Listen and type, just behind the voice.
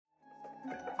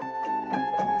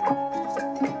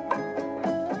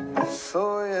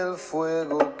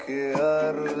que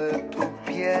arde tu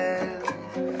piel.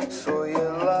 Soy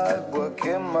el agua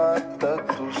que mata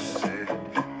tu sed.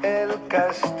 El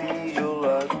castillo,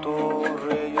 la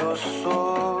torre, yo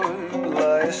soy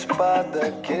la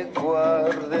espada que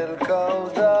guarda el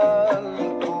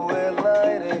caudal. Tú el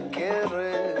aire que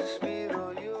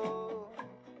respiro yo.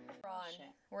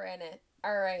 We're in it.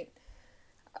 All right.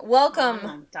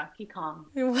 Welcome. Donkey Kong.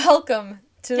 Welcome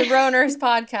to the Broners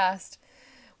podcast.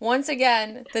 Once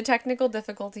again, the technical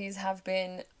difficulties have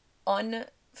been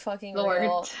unfucking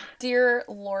real. Dear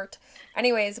Lord.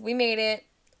 Anyways, we made it.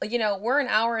 You know, we're an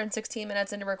hour and 16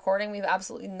 minutes into recording. We have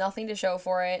absolutely nothing to show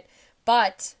for it.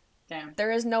 But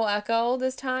there is no echo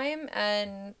this time,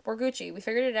 and we're Gucci. We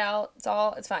figured it out.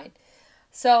 It's fine.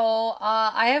 So,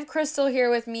 I have Crystal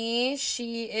here with me.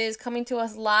 She is coming to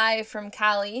us live from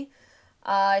Cali.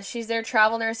 She's there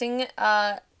travel nursing.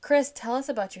 Chris, tell us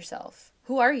about yourself.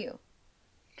 Who are you?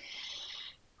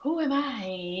 Who am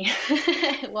I?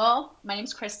 Well, my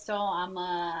name's Crystal. I'm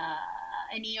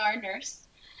an ER nurse.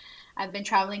 I've been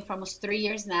traveling for almost 3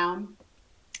 years now.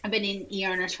 I've been an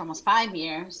ER nurse for almost 5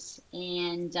 years.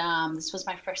 And this was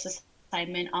my first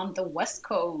assignment on the West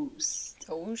Coast.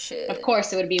 Oh, shit. Of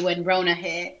course, it would be when Rona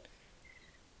hit.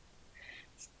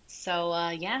 So,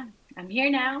 yeah, I'm here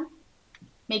now,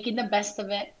 making the best of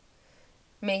it.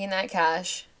 Making that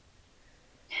cash.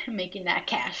 Making that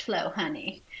cash flow,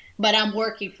 honey. But I'm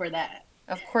working for that.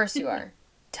 Of course you are.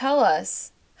 Tell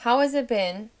us, how has it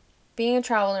been being a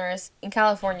travel nurse in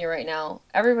California right now?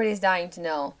 Everybody's dying to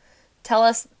know. Tell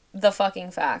us the fucking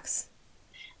facts.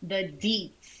 The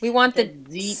deets. We want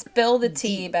spill the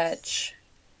tea, bitch.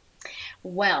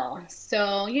 Well,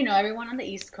 so, you know, everyone on the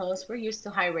East Coast, we're used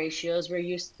to high ratios. We're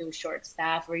used to short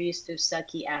staff. We're used to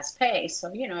sucky ass pay.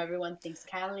 So, you know, everyone thinks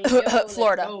Cali,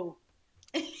 Florida.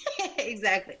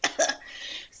 Exactly.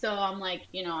 So I'm like,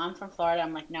 you know, I'm from Florida.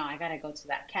 I'm like, no, I got to go to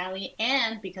that Cali.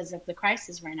 And because of the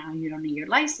crisis right now, you don't need your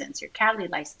license, your Cali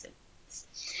license.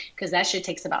 Because that shit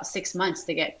takes about 6 months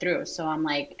to get through. So I'm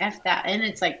like, F that. And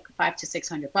it's like $500 to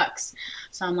 $600.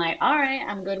 So I'm like, all right,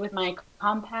 I'm good with my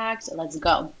compact. Let's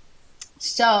go.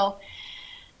 So,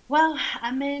 well,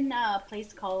 I'm in a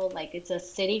place called, like, it's a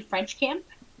city French camp.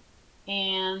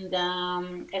 And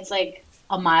it's like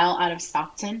a mile out of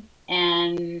Stockton.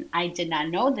 And I did not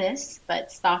know this,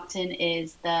 but Stockton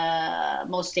is the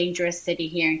most dangerous city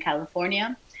here in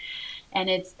California. And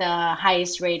it's the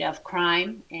highest rate of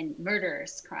crime and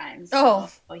murderous crimes. Oh,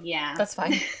 yeah. That's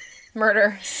fine.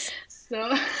 Murder.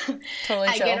 So totally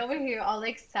I chill. get over here all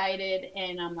excited,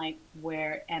 and I'm like,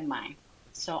 where am I?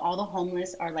 So all the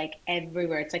homeless are, like,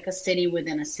 everywhere. It's like a city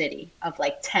within a city of,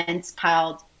 like, tents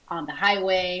piled on the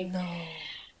highway. No.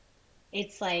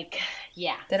 It's like,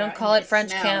 yeah. They don't call it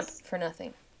French camp for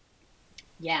nothing.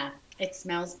 Yeah. It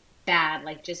smells bad,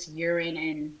 like just urine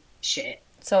and shit.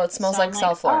 So it smells like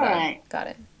South Florida. All right. Got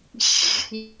it.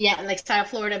 Yeah, like South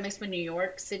Florida mixed with New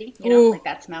York City. You know, like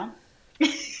that smell.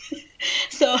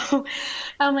 So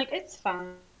I'm like, it's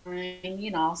fine.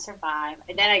 You know, I'll survive.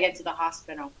 And then I get to the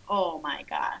hospital. Oh, my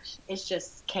gosh. It's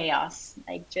just chaos.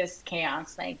 Like, just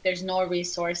chaos. Like, there's no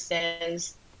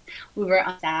resources. We were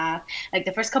on staff. Like,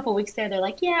 the first couple of weeks there, they're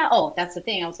like, yeah, oh, that's the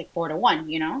thing. I was like 4-1,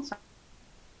 you know? So,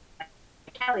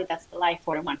 Cali, that's the life,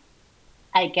 4-1.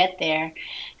 I get there.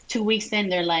 2 weeks in,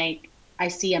 they're like, I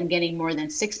see I'm getting more than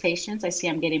 6 patients. I see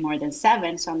I'm getting more than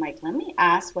 7. So I'm like, let me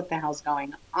ask what the hell's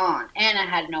going on. And I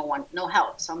had no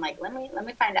help. So I'm like, let me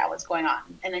find out what's going on.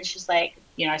 And then she's like,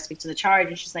 you know, I speak to the charge,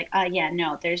 and she's like, yeah,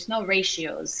 no, there's no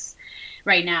ratios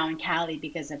right now in Cali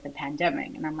because of the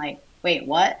pandemic. And I'm like, wait,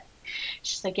 what?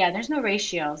 She's like, yeah, there's no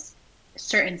ratios,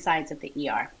 certain sides of the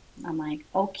ER. I'm like,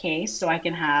 okay, so I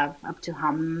can have up to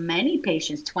how many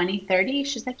patients, 20, 30?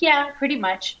 She's like, yeah, pretty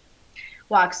much.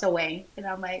 Walks away. And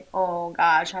I'm like, oh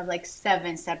gosh, I have like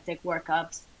 7 septic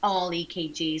workups, all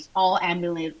EKGs, all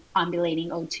ambulating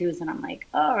O2s. And I'm like,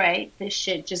 all right, this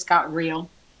shit just got real.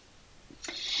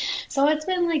 So it's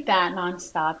been like that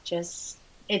nonstop. Just,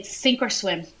 it's sink or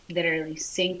swim, literally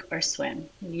sink or swim.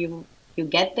 You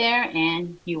get there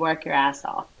and you work your ass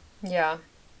off. Yeah.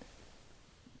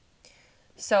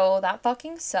 So that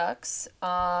fucking sucks.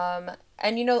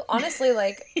 And you know, honestly,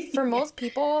 like, for most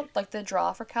people, like, the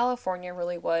draw for California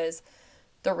really was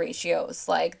the ratios.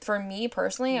 Like, for me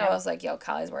personally, I was like, yo,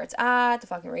 Cali's where it's at. The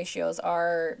fucking ratios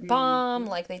are bomb.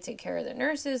 Like, they take care of their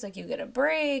nurses. Like, you get a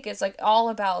break. It's, like, all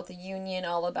about the union,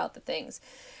 all about the things.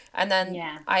 And then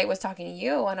I was talking to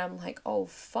you, and I'm like, oh,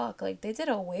 fuck. Like, they did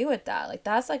away with that. Like,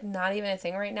 that's, like, not even a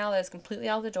thing right now. That's completely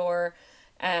out the door.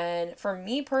 And for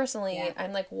me personally,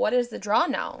 I'm like, what is the draw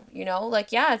now? You know?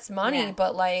 Like, yeah, it's money,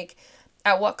 but, like,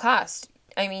 at what cost?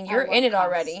 I mean, you're in it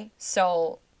already,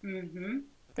 so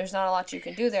there's not a lot you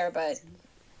can do there, but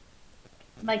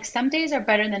like some days are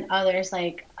better than others.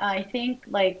 Like I think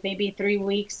like maybe 3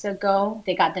 weeks ago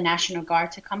they got the National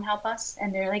Guard to come help us,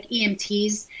 and they're like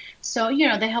EMTs. So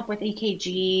they help with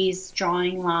EKGs,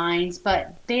 drawing lines,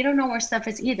 but they don't know where stuff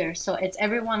is either. So it's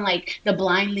everyone like the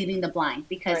blind leading the blind.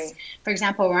 Because right. for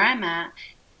example, where I'm at,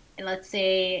 let's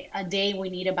say a day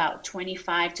we need about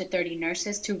 25 to 30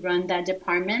 nurses to run that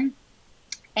department.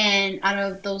 And out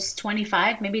of those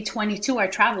 25, maybe 22 are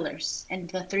travelers, and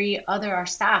the 3 other are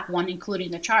staff, one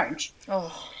including the charge.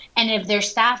 Oh. And if they're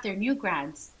staff, they're new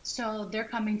grads. So they're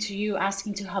coming to you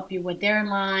asking to help you with their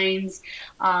lines,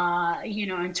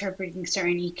 interpreting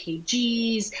certain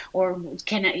EKGs, or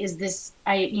is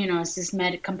this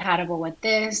med compatible with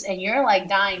this? And you're like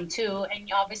dying too. And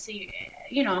obviously,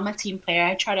 I'm a team player.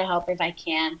 I try to help if I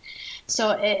can.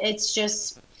 So it's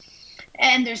just.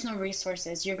 And there's no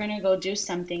resources. You're going to go do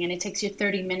something and it takes you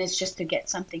 30 minutes just to get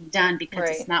something done because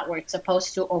right. it's not where it's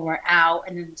supposed to, or we're out.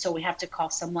 And then so we have to call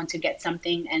someone to get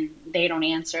something and they don't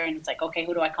answer. And it's like, okay,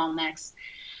 who do I call next?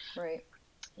 Right.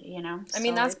 I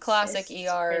mean, that's classic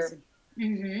ER,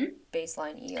 mm-hmm.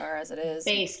 baseline ER as it is.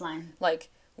 Baseline. Like,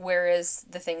 where is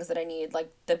the things that I need,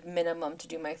 like the minimum to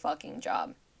do my fucking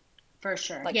job? For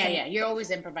sure. Like, You're always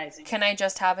improvising. Can I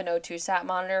just have an O2 sat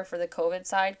monitor for the COVID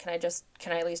side? Can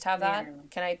I at least have that?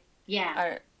 Can I?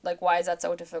 Yeah. Why is that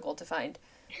so difficult to find?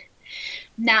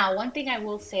 Now, one thing I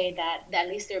will say that at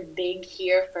least they're big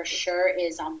here for sure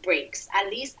is on breaks. At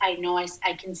least I know I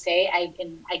can say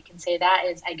that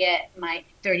is I get my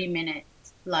 30-minute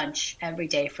lunch every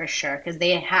day for sure, because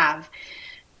they have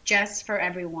just for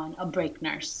everyone a break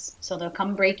nurse. So they'll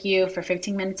come break you for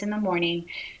 15 minutes in the morning,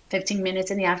 15 minutes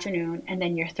in the afternoon, and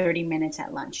then your 30 minutes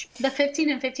at lunch. The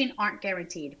 15 and 15 aren't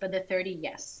guaranteed, but the 30,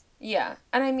 yes. Yeah.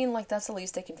 And I mean, like, that's the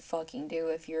least they can fucking do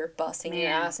if you're busting your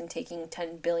ass and taking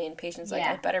 10 billion patients. Like,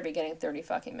 I better be getting 30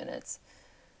 fucking minutes.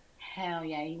 Hell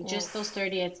yeah. Just those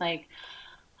 30, it's like,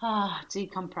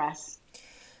 decompress.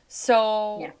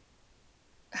 So,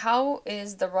 how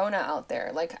is the Rona out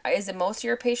there? Like, is it most of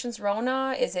your patients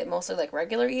Rona? Is it mostly, like,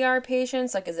 regular ER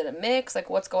patients? Like, is it a mix? Like,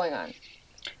 what's going on?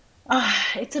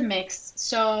 It's a mix.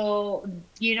 So,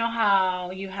 you know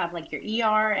how you have like your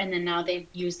ER, and then now they've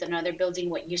used another building,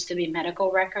 what used to be medical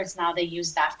records. Now they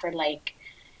use that for like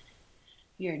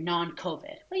your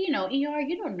non-COVID. But ER,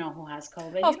 you don't know who has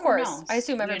COVID. Of course. I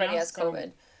assume everybody has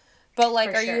COVID. But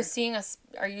like, are you seeing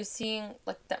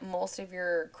like that most of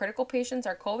your critical patients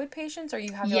are COVID patients, or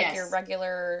you have like your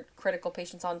regular critical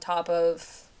patients on top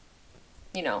of,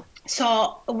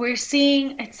 So we're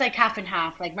seeing it's like half and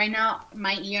half. Like right now,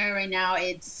 my ER right now,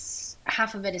 it's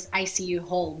half of it is ICU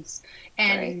holds,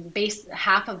 and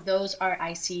half of those are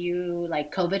ICU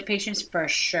like COVID patients for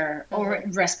sure, or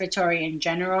respiratory in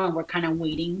general, and we're kind of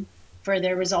waiting for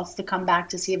their results to come back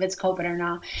to see if it's COVID or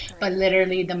not. Right. But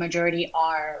literally the majority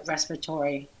are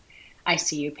respiratory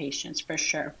ICU patients for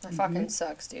sure. That fucking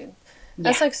sucks, dude.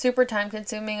 That's like super time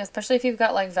consuming, especially if you've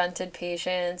got like vented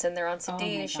patients and they're on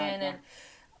sedation. Oh my God, and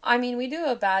I mean, we do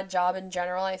a bad job in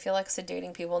general. I feel like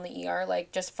sedating people in the ER,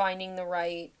 like just finding the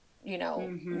right,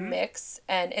 mix.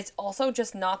 And it's also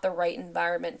just not the right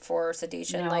environment for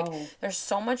sedation. No. Like, there's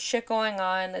so much shit going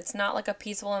on. It's not like a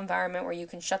peaceful environment where you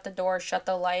can shut the door, shut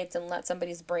the lights, and let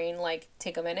somebody's brain, like,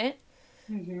 take a minute.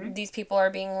 Mm-hmm. These people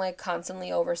are being, like,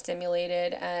 constantly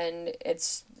overstimulated, and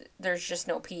there's just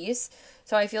no peace.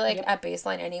 So I feel like at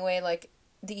baseline anyway, like,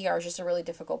 the ER is just a really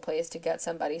difficult place to get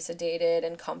somebody sedated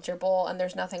and comfortable, and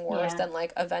there's nothing worse than,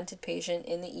 like, a vented patient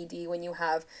in the ED when you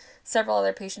have several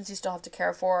other patients you still have to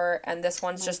care for, and this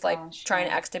one's trying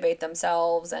to extubate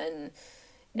themselves, and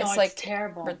it's like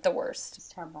terrible. The worst. It's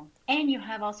terrible. And you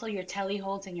have also your tele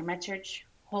holds and your med surg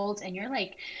holds, and you're,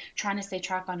 like, trying to stay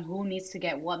track on who needs to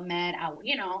get what med out,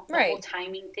 the whole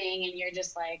timing thing, and you're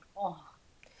just like, oh.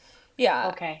 Yeah.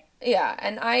 Okay. Yeah,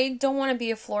 and I don't want to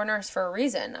be a floor nurse for a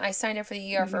reason. I signed up for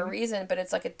the ER for a reason, but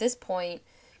it's like at this point,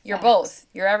 you're both.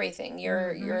 You're everything.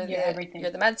 You're everything. You're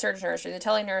the med surg nurse, you're the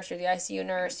tele nurse, you're the ICU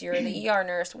nurse, you're the ER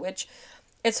nurse, which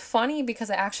it's funny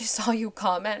because I actually saw you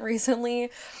comment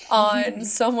recently on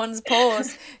someone's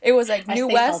post. It was like New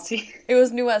West. Salty. It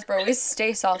was New West, bro. We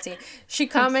stay salty. She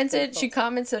commented,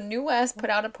 so New West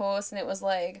put out a post and it was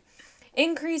like,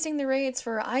 increasing the rates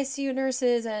for ICU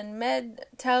nurses and med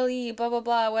tele, blah, blah,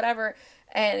 blah, whatever.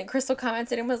 And Crystal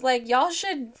commented and was like, y'all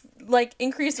should, like,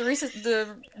 increase the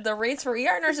rates for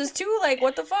ER nurses, too. Like,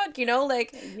 what the fuck,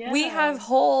 Like, we have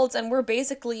holds, and we're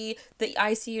basically the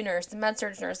ICU nurse, the med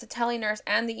surg nurse, the tele nurse,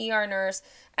 and the ER nurse.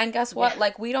 And guess what?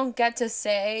 Like, we don't get to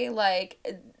say, like,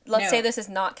 let's say this is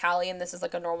not Cali, and this is,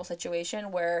 like, a normal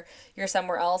situation where you're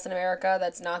somewhere else in America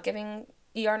that's not giving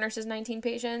ER nurses 19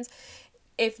 patients.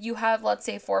 if you have, let's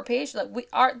say, 4 patients, like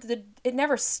it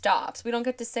never stops. We don't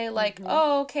get to say like, Mm-hmm.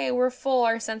 oh, okay, we're full,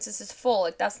 our census is full.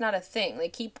 Like, that's not a thing. They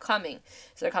keep coming.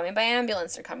 So they're coming by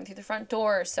ambulance, they're coming through the front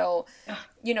door. So,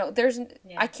 Yeah.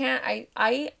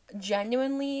 I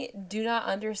genuinely do not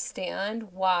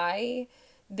understand why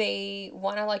they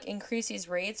want to like increase these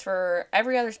rates for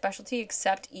every other specialty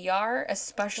except ER,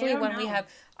 especially when we have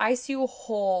ICU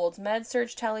holds, med surg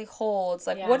tele holds.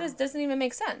 Like, what doesn't even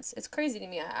make sense. It's crazy to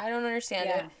me. I don't understand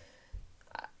it.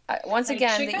 Once like,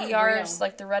 again, the ER is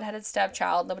like the redheaded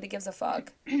stepchild. Nobody gives a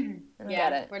fuck. I don't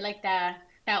get it. We're like that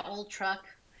old truck.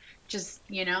 Just,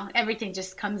 everything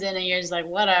just comes in and you're just like,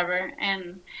 whatever.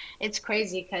 And it's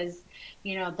crazy because,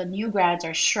 the new grads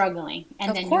are struggling.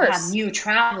 And then you have new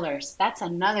travelers. That's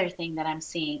another thing that I'm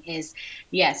seeing is,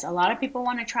 yes, a lot of people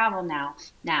want to travel now.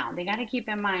 Now, they got to keep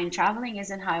in mind, traveling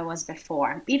isn't how it was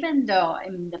before. Even though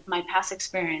in my past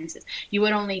experiences, you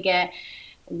would only get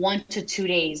 1 to 2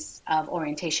 days of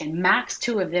orientation, max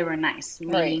 2 if they were nice.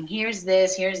 Meaning, here's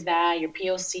this, here's that, your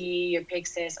POC, your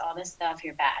PICSIS, all this stuff,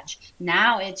 your badge.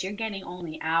 Now you're getting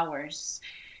only hours.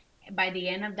 By the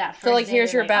end of that first so like, day,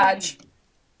 here's your badge. Right.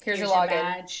 Here's your login.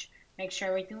 Badge. Make sure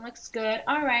everything looks good.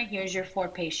 All right, here's your 4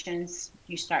 patients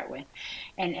you start with.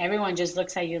 And everyone just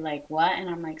looks at you like, what? And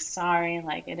I'm like, sorry,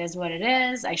 like, it is what it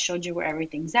is. I showed you where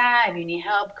everything's at. If you need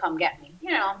help, come get me,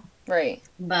 Right.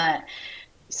 But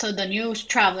so the new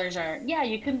travelers are,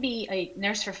 you can be a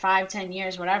nurse for 5-10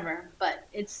 years, whatever. But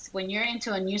it's when you're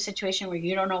into a new situation where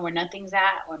you don't know where nothing's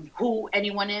at or who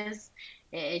anyone is,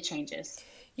 it changes.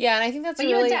 Yeah, and I think that's but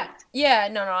really... you adapt. Yeah,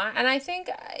 no. And I think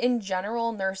in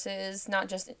general, nurses, not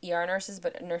just ER nurses,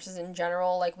 but nurses in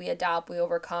general, like, we adapt, we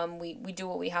overcome, we do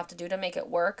what we have to do to make it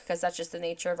work because that's just the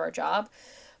nature of our job.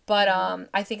 But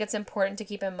I think it's important to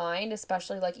keep in mind,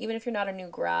 especially, like, even if you're not a new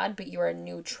grad, but you're a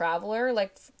new traveler,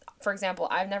 like, for example,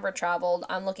 I've never traveled,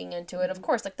 I'm looking into it, of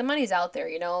course, like, the money's out there,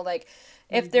 like,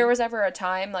 if there was ever a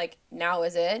time, like, now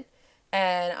is it,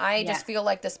 and I just feel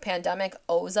like this pandemic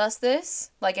owes us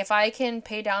this, like, if I can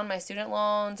pay down my student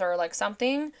loans or, like,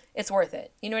 something, it's worth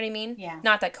it, you know what I mean? Yeah.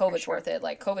 Not that COVID's worth it,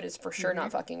 like, COVID is for sure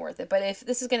not fucking worth it, but if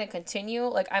this is going to continue,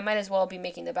 like, I might as well be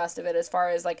making the best of it as far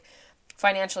as, like,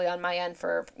 financially on my end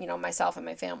for, myself and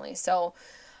my family. So,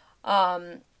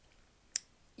 I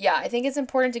think it's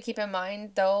important to keep in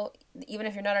mind, though, even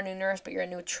if you're not a new nurse, but you're a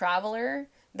new traveler,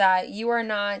 that you are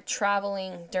not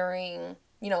traveling during,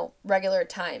 regular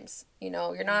times.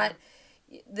 You're not,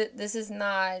 this is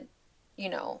not,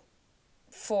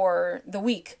 for the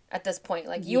weak at this point.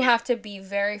 Like, you have to be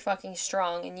very fucking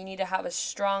strong, and you need to have a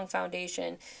strong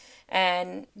foundation.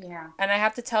 And I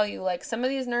have to tell you, like, some of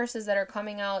these nurses that are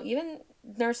coming out, even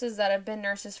nurses that have been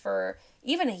nurses for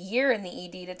even a year in the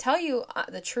ED, to tell you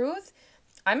the truth,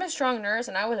 I'm a strong nurse,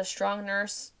 and I was a strong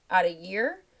nurse at a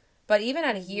year, but even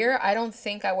at a year, I don't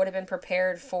think I would have been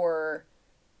prepared for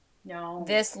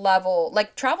this level.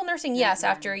 Like, travel nursing, yes,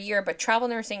 after a year, but travel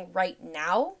nursing right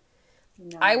now,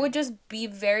 I would just be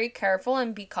very careful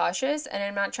and be cautious, and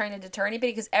I'm not trying to deter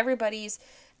anybody because everybody's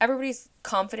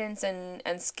confidence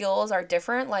and skills are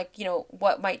different. Like,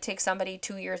 what might take somebody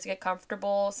 2 years to get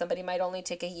comfortable, somebody might only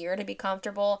take a year to be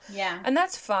comfortable. Yeah. And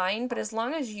that's fine, but as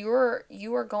long as you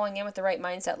are going in with the right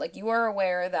mindset, like, you are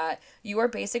aware that you are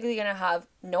basically going to have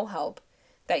no help,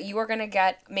 that you are going to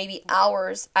get maybe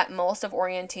hours at most of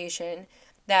orientation,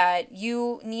 that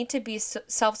you need to be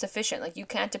self-sufficient. Like, you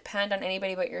can't depend on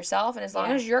anybody but yourself. And as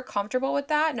long as you're comfortable with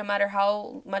that, no matter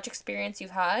how much experience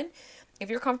you've had, if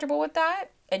you're comfortable with that,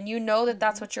 and you know that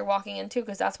that's what you're walking into,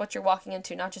 because that's what you're walking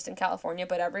into, not just in California,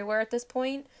 but everywhere at this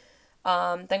point,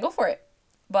 then go for it.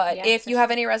 But if you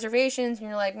have any reservations and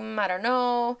you're like, I don't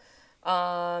know,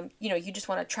 you just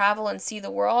want to travel and see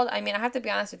the world. I mean, I have to be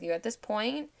honest with you. At this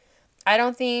point, I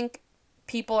don't think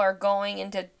people are going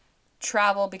into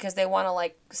travel because they want to,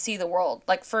 like, see the world.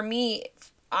 Like, for me,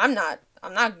 I'm not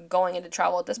going into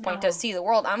travel at this point to see the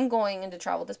world. I'm going into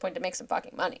travel at this point to make some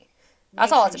fucking money.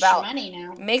 That's all it's about.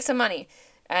 Make some money.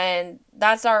 And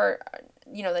that's our,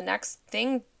 the next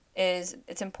thing is,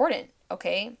 it's important,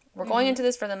 okay? We're going into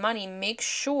this for the money. Make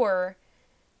sure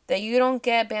that you don't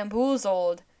get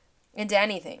bamboozled into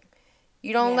anything.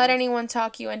 You don't let anyone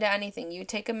talk you into anything. You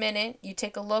take a minute, you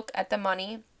take a look at the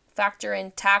money, factor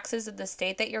in taxes of the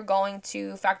state that you're going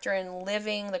to, factor in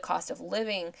living, the cost of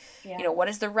living, what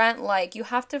is the rent like? You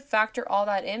have to factor all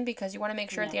that in because you want to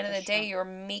make sure at the end of the day you're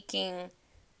making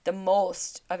the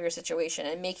most of your situation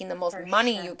and making the most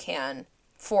money you can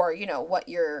for, what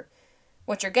you're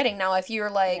getting. Now, if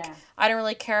you're like, I don't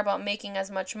really care about making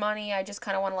as much money, I just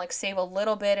kind of want to, like, save a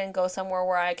little bit and go somewhere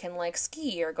where I can, like,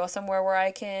 ski or go somewhere where I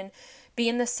can be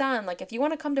in the sun. Like, if you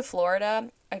want to come to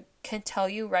Florida, I can tell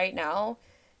you right now,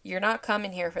 you're not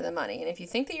coming here for the money. And if you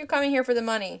think that you're coming here for the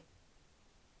money,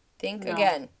 think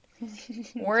again.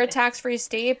 We're a tax-free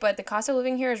state, but the cost of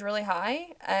living here is really high,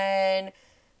 and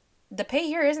the pay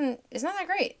here it's not that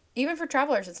great. Even for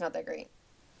travelers, it's not that great.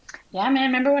 Yeah, man.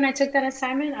 Remember when I took that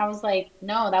assignment? I was like,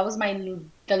 no, that was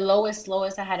the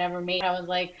lowest I had ever made. I was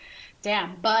like,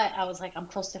 damn. But I was like, I'm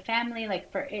close to family. Like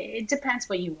it depends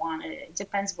what you want. It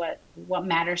depends what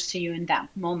matters to you in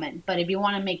that moment. But if you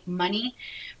want to make money,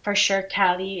 for sure,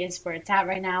 Cali is where it's at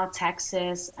right now.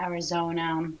 Texas,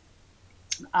 Arizona.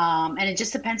 And it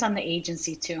just depends on the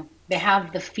agency too. They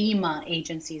have the FEMA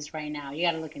agencies right now. You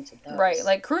got to look into those. Right.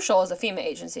 Like Crucial is a FEMA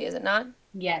agency, is it not?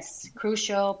 Yes.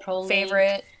 Crucial,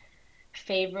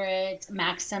 Favorite,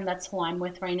 Maxim, that's who I'm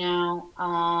with right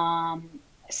now.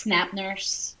 Snap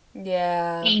Nurse.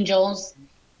 Yeah. Angels.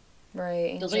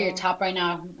 Right. Those are your top right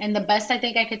now. And the best I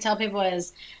think I could tell people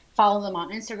is follow them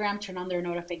on Instagram, turn on their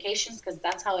notifications, because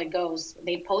that's how it goes.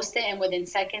 They post it, and within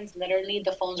seconds, literally,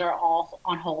 the phones are all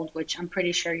on hold, which I'm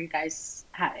pretty sure you guys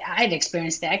I'd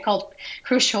experienced it. I called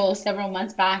Crucial several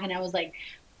months back, and I was like,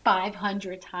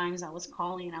 500 times I was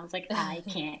calling, and I was like, I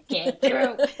can't get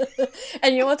through.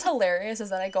 And you know what's hilarious is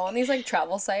that I go on these like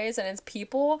travel sites, and it's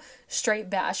people straight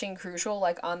bashing Crucial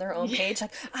like on their own page,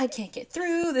 like, I can't get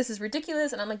through, this is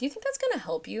ridiculous. And I'm like, do you think that's gonna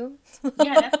help you?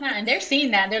 Yeah, that's not. And they're seeing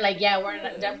that. They're like, yeah, we're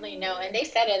definitely no. And they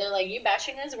said it. They're like, you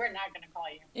bashing us, we're not gonna call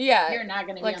you. Yeah, you're not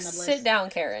gonna like, be on the list. Sit down,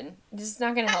 Karen. This is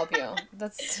not gonna help you.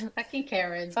 That's fucking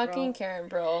Karens. Fucking Karen,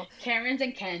 bro. Karens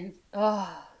and Kens.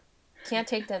 Oh. Can't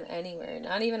take them anywhere,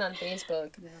 not even on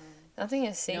Facebook. No. Nothing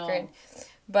is sacred. No.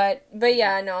 But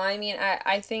yeah, no, I mean,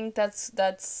 I think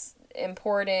that's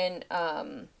important.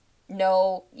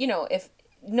 Know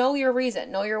your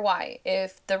reason, know your why.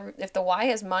 If the why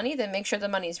is money, then make sure the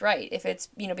money's right. If it's,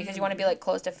 because you want to be like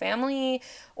close to family,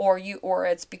 or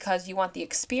it's because you want the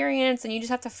experience, and you just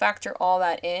have to factor all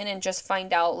that in and just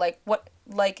find out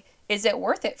is it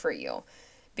worth it for you?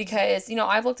 Because,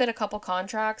 I've looked at a couple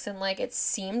contracts, and, it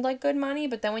seemed like good money,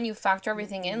 but then when you factor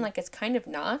everything in, it's kind of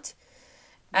not.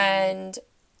 And,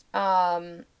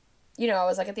 I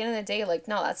was like, at the end of the day,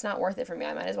 no, that's not worth it for me.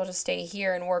 I might as well just stay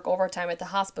here and work overtime at the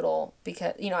hospital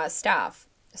because, as staff.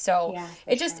 So, yeah,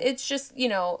 it's just,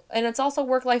 and it's also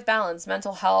work-life balance,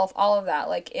 mental health, all of that.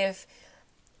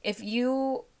 If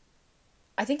you're,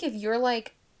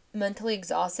 mentally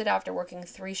exhausted after working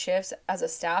 3 shifts as a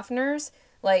staff nurse,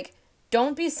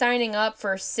 don't be signing up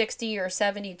for 60 or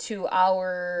 72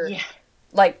 hour,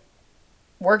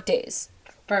 work days.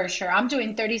 For sure. I'm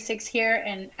doing 36 here,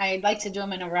 and I like to do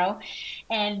them in a row.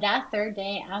 And that third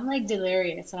day, I'm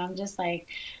delirious. And I'm just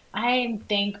I'm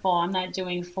thankful I'm not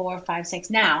doing 4, 5, 6.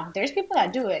 Now, there's people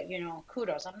that do it,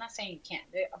 kudos. I'm not saying you can't.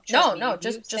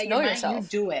 Just know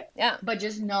yourself. You do it. Yeah. But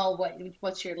just know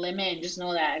what's your limit, and just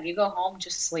know that if you go home,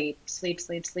 just sleep,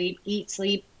 eat,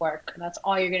 sleep, work. That's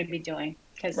all you're going to be doing.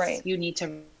 Because you need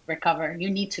to recover.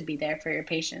 You need to be there for your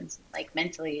patients,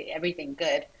 mentally, everything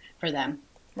good for them.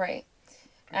 Right.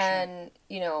 And,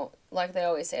 like they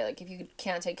always say, if you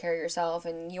can't take care of yourself,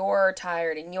 and you're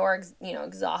tired, and you're,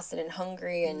 exhausted and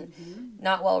hungry and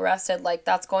not well rested,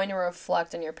 that's going to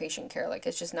reflect on your patient care.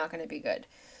 It's just not going to be good.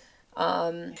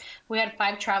 We had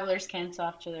 5 travelers cancel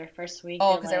after their first week.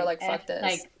 Oh, because they were like, fuck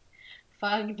this.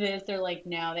 Fuck this. They're like,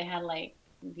 no, they had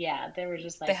they were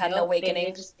just they had an awakening.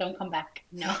 They just don't come back.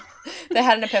 No. They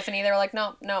had an epiphany. They were like,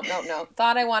 no.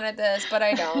 Thought I wanted this, but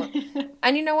I don't.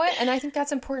 And you know what? And I think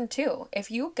that's important too.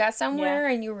 If you get somewhere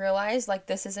and you realize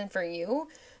this isn't for you,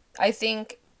 I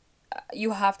think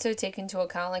you have to take into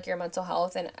account your mental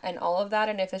health and all of that.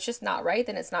 And if it's just not right,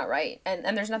 then it's not right.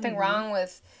 And there's nothing wrong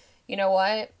with, you know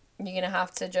what? You're going to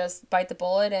have to just bite the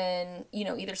bullet and,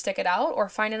 either stick it out or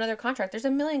find another contract. There's a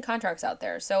million contracts out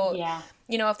there. So,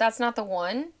 if that's not the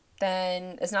one,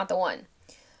 then it's not the one.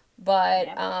 But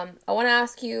I want to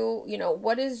ask you,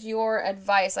 what is your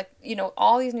advice?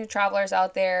 All these new travelers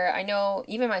out there, I know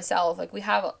even myself, we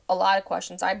have a lot of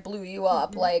questions. I blew you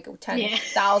up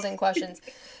 10,000 questions.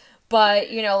 But,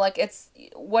 it's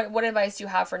what advice do you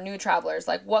have for new travelers?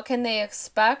 What can they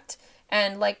expect?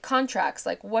 And contracts,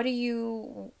 what do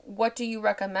you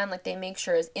recommend they make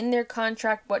sure is in their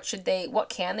contract? What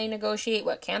can they negotiate?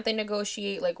 What can't they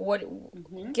negotiate?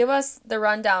 Give us the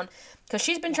rundown, because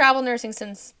she's been travel nursing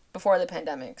since before the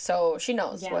pandemic, so she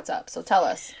knows what's up. So tell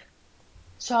us.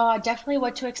 So definitely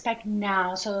what to expect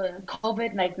now. So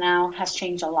COVID now has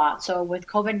changed a lot. So with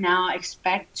COVID now,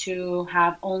 expect to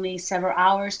have only several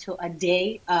hours to a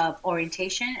day of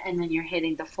orientation, and then you're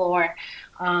hitting the floor.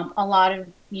 A lot of,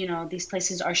 these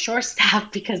places are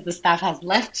short-staffed because the staff has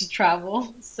left to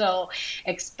travel. So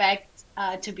expect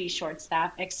to be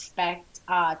short-staffed. Expect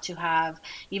to have,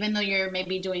 even though you're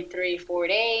maybe doing 3-4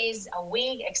 days a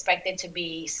week, expect it to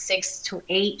be 6 to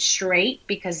 8 straight,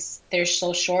 because they're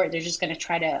so short. They're just going to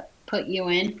try to put you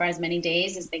in for as many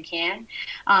days as they can.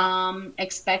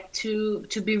 Expect to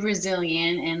be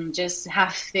resilient and just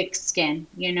have thick skin.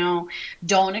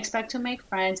 Don't expect to make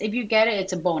friends. If you get it,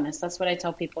 it's a bonus. That's what I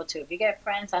tell people too. If you get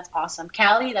friends, that's awesome.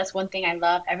 Cali, that's one thing I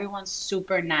love. Everyone's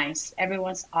super nice.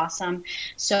 Everyone's awesome.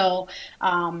 So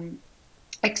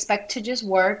expect to just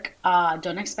work.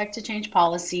 Don't expect to change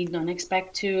policy. Don't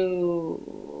expect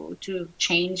to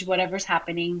change whatever's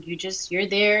happening. You're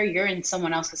there. You're in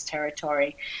someone else's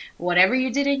territory. Whatever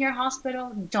you did in your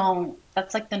hospital, don't.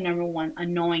 That's like the number one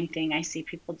annoying thing I see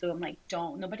people do. I'm like,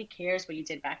 don't. Nobody cares what you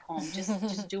did back home.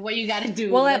 Just do what you got to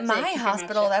do. Well, at my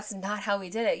hospital, that's not how we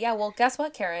did it. Yeah, well, guess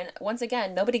what, Karen? Once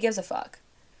again, nobody gives a fuck.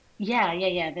 Yeah.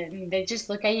 They just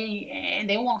look at you and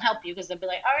they won't help you, because they'll be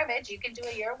like, all right, bitch, you can do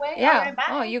it your way. Yeah. All right, bye.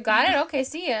 Oh, you got it? Okay,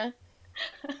 see ya.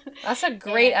 That's a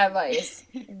great advice.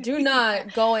 Do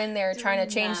not go in there trying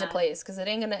to change the place, because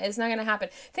it's not gonna happen.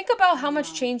 Think about how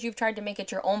much change you've tried to make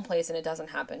at your own place and it doesn't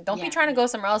happen. Don't be trying to go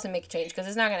somewhere else and make a change, because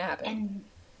it's not gonna happen.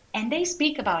 And they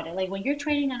speak about it. Like when you're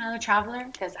training another traveler,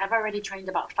 because I've already trained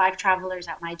about 5 travelers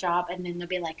at my job, and then they'll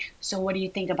be like, so what do you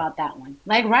think about that one?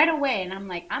 Like right away. And I'm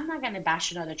like, I'm not going to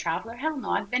bash another traveler. Hell no.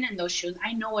 I've been in those shoes.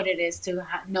 I know what it is to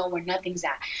know where nothing's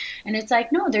at. And it's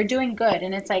like, no, they're doing good.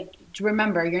 And it's like,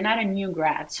 remember, you're not a new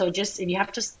grad. So just, if you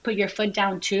have to put your foot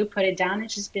down too, put it down and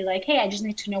just be like, hey, I just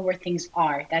need to know where things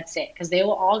are. That's it. Because they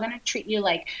will all going to treat you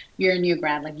like you're a new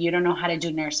grad. Like you don't know how to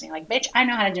do nursing. Like, bitch, I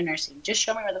know how to do nursing. Just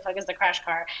show me where the fuck is the crash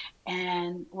car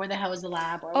and where the hell is the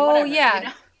lab, or whatever.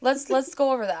 Yeah. Let's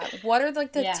go over that. What are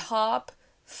like the top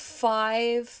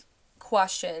 5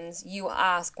 questions you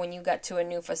ask when you get to a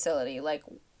new facility? Like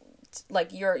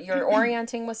you're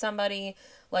orienting with somebody.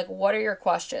 Like, what are your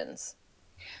questions?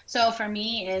 So for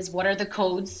me is, what are the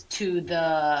codes to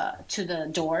the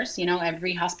doors?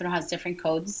 Every hospital has different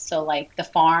codes. So like the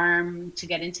farm to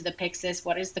get into the Pyxis,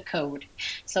 what is the code?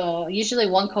 So usually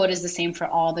one code is the same for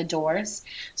all the doors.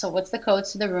 So what's the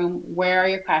codes to the room? Where are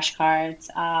your crash cards?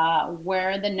 Where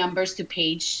are the numbers to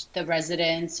page the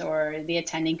residents or the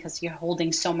attending? Because you're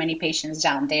holding so many patients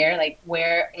down there. Like,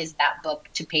 where is that book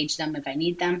to page them if I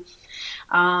need them?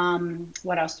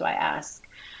 What else do I ask?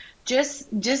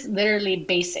 Just literally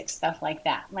basic stuff like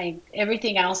that. Like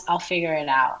everything else, I'll figure it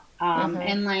out.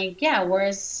 And like, yeah,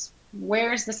 where's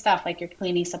the stuff, like your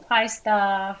cleaning supply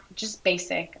stuff, just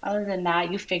basic. Other than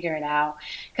that, you figure it out.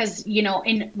 Because,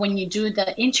 when you do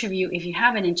the interview, if you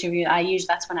have an interview,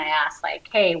 that's when I ask, like,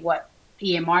 hey, what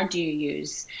EMR do you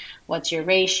use? What's your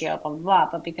ratio? Blah, blah, blah.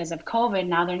 But because of COVID,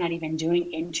 now they're not even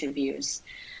doing interviews.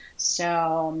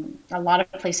 So a lot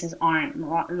of places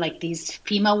aren't, like these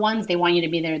FEMA ones, they want you to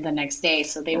be there the next day,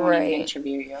 so they won't even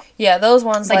interview you. Yeah, those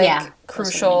ones, but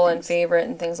crucial and favorite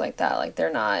and things like that. Like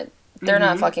they're not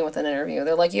fucking with an interview.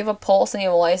 They're like, you have a pulse and you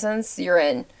have a license, you're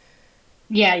in.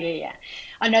 Yeah.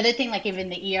 Another thing, like even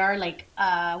the ER, like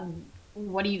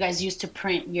what do you guys use to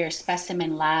print your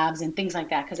specimen labs and things like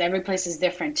that? Because every place is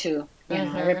different too.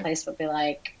 Every place will be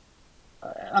like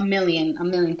a million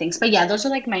things. But yeah, those are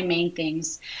like my main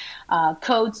things.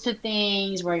 Codes to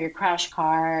things, where your crash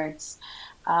cards.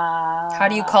 How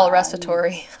do you call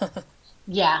respiratory?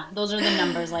 Yeah, those are the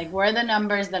numbers. Like, where are the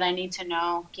numbers that I need to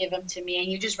know? Give them to me,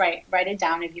 and you just write it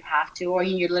down if you have to, or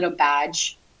in your little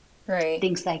badge. Right.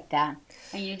 Things like that,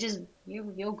 and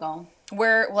you'll go.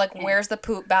 Where's the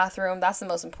poop bathroom? That's the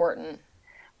most important.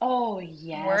 Oh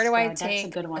yes. Where do I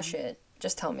take a shit?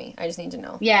 Just tell me. I just need to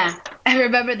know. Yeah. I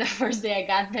remember the first day I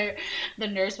got there, the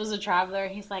nurse was a traveler.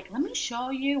 He's like, let me show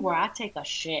you where I take a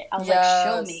shit. I was like,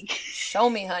 show me. Show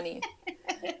me, honey.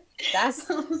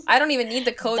 I don't even need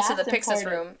the code to the Pyxis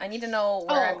room. I need to know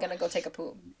where I'm going to go take a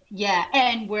poop. Yeah,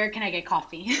 and where can I get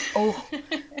coffee? Oh,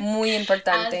 muy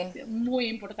importante.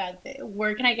 Muy importante.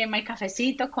 Where can I get my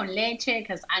cafecito con leche?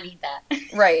 Because I need that.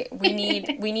 Right. We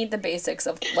need the basics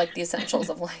of like the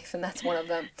essentials of life, and that's one of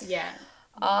them. Yeah.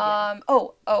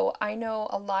 I know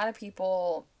a lot of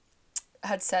people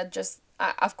had said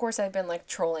of course I've been like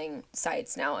trolling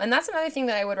sites now, and that's another thing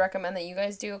that I would recommend that you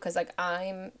guys do, because like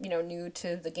I'm new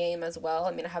to the game as well.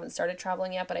 I mean, I haven't started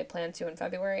traveling yet, but I plan to in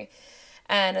February.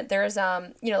 And there's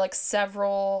like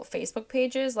several Facebook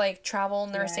pages like travel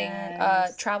nursing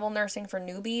for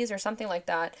newbies or something like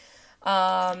that.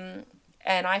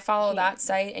 And I follow that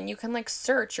site, and you can like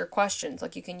search your questions.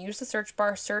 Like you can use the search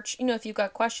bar, search, if you've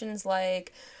got questions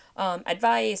like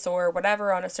advice or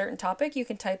whatever on a certain topic, you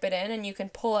can type it in and you can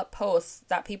pull up posts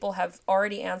that people have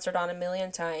already answered on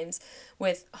 1,000,000 times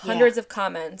with hundreds of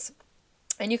comments,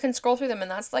 and you can scroll through them.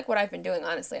 And that's like what I've been doing,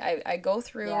 honestly. I go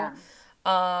through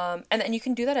And then you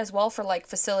can do that as well for like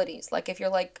facilities. Like if you're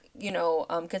like,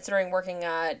 considering working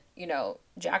at,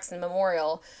 Jackson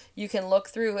Memorial, you can look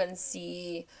through and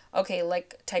see, okay,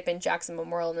 like type in Jackson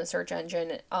Memorial in the search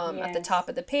engine at the top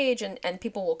of the page, and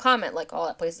people will comment like, oh,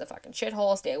 that place is a fucking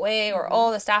shithole, stay away, or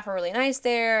oh, the staff are really nice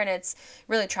there and it's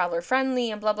really traveler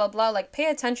friendly and blah blah blah. Like pay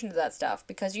attention to that stuff,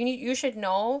 because you should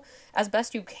know as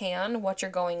best you can what you're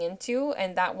going into,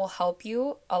 and that will help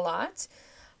you a lot.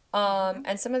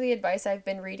 And some of the advice I've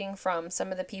been reading from some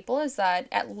of the people is that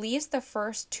at least the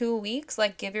first 2 weeks,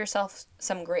 like, give yourself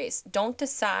some grace. Don't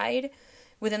decide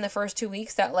within the first 2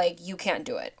 weeks that, like, you can't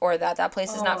do it or that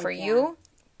place is not for you,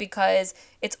 because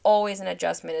it's always an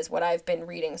adjustment is what I've been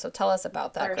reading. So tell us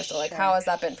about that, Crystal. Like, how has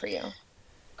that been for you?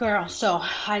 Girl, so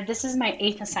this is my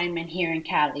 8th assignment here in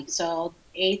Cali. So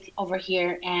 8th over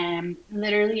here, and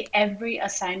literally every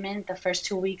assignment, the first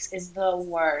 2 weeks is the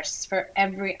worst for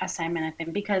every assignment I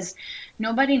think, because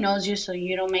nobody knows you, so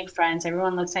you don't make friends.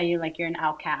 Everyone looks at you like you're an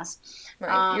outcast.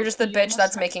 Right. You're just the bitch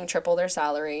that's making triple their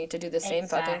salary to do the same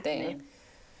fucking thing.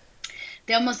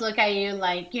 They almost look at you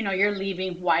like, you're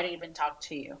leaving. Why do I even talk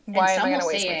to you? Why am I going to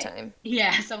waste my time?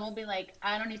 Yeah, someone will be like,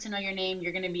 I don't need to know your name.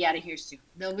 You're going to be out of here soon.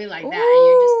 They'll be like that. And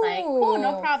you're just like, cool,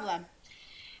 no problem.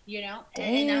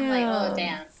 And I'm like, oh,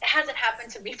 damn. It hasn't happened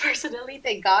to me personally,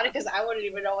 thank God, because I wouldn't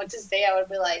even know what to say. I would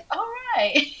be like, all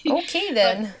right. Okay,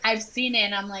 then. But I've seen it,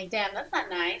 and I'm like, damn, that's not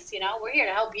nice. We're here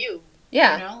to help you.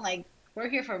 Yeah. Like, we're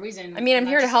here for a reason. I mean, I'm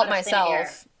here to help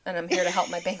myself, and I'm here to help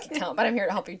my bank account, but I'm here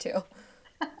to help you too.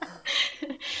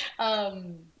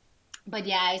 But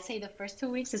yeah, I say the first 2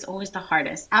 weeks is always the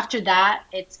hardest. After that,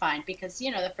 it's fine, because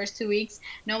the first 2 weeks,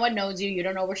 no one knows you. You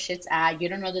don't know where shit's at. You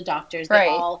don't know the doctors. They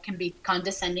all can be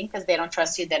condescending because they don't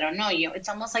trust you. They don't know you. It's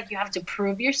almost like you have to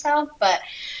prove yourself. But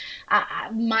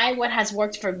what has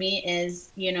worked for me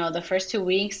is, the first 2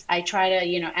 weeks, I try to,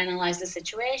 analyze the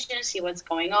situation, see what's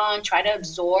going on, try to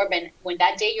absorb. And when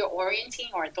that day you're orienting,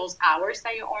 or those hours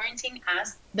that you're orienting,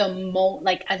 ask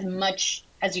as much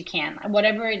as you can,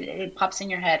 whatever it pops in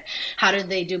your head. How do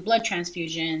they do blood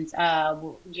transfusions?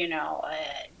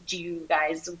 Do you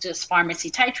guys just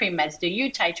pharmacy titrate meds? Do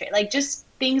you titrate? Like, just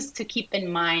things to keep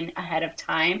in mind ahead of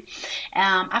time.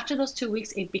 After those 2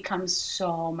 weeks, it becomes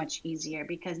so much easier,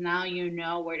 because now you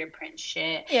know where to print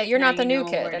shit. Yeah, you're not the new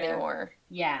kid anymore.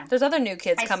 Yeah. There's other new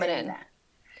kids coming in. That.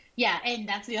 Yeah, and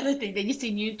that's the other thing. Then you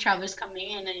see new travelers coming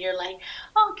in, and you're like,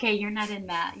 okay, you're not in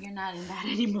that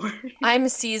anymore. I'm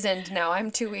seasoned now.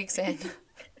 I'm 2 weeks in.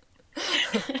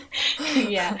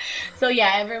 Yeah. So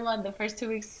yeah, everyone, the first 2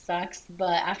 weeks sucks,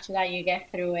 but after that you get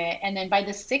through it. And then by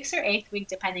the 6th or 8th week,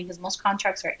 depending, because most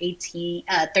contracts are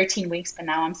 13 weeks, but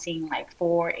now I'm seeing like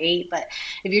 4, 8. But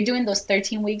if you're doing those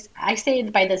 13 weeks, I say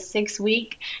by the 6th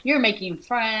week, you're making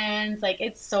friends. Like,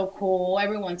 it's so cool.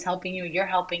 Everyone's helping you. You're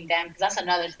helping them. Because that's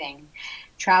another thing.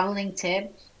 Traveling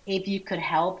tip, if you could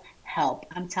help.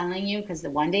 I'm telling you, because the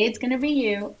one day it's going to be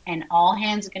you, and all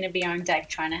hands are going to be on deck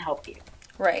trying to help you.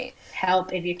 Right.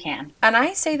 Help if you can. And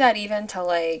I say that even to,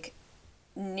 like,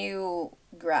 new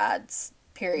grads,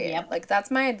 period. Yep. Like, that's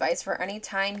my advice for any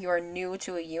time you are new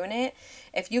to a unit.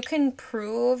 If you can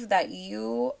prove that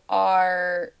you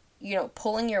are,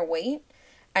 pulling your weight,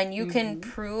 and you can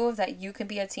prove that you can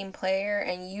be a team player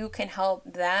and you can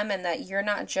help them, and that you're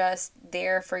not just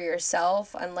there for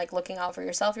yourself and, like, looking out for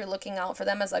yourself, you're looking out for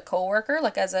them as a coworker,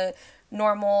 like as a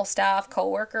normal staff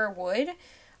coworker would.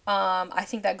 I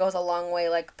think that goes a long way.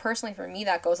 Like, personally for me,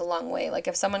 that goes a long way. Like,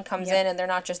 if someone comes in and they're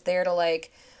not just there to,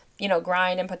 like,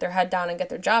 grind and put their head down and get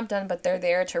their job done, but they're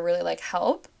there to really, like,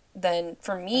 help, then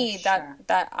for me,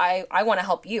 that I want to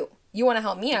help you. You want to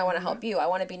help me, I want to help you. I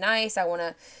want to be nice. I want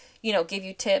to, give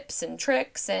you tips and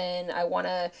tricks, and I want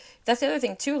to, that's the other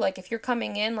thing too, like, if you're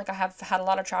coming in, like, I have had a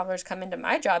lot of travelers come into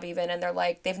my job even, and they're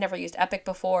like, they've never used Epic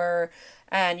before,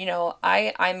 and,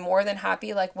 I'm more than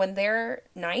happy, like, when they're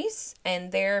nice,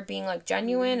 and they're being, like,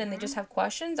 genuine, and they just have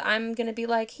questions, I'm gonna be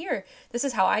like, here, this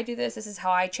is how I do this is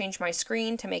how I change my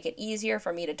screen to make it easier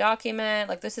for me to document,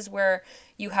 like, this is where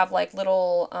you have, like,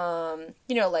 little,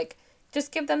 like,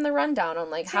 just give them the rundown on,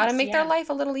 like, how to make their life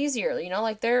a little easier,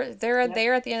 like, they're there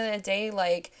at the end of the day,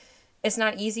 like, it's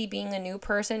not easy being a new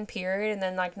person, period, and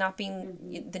then, like, not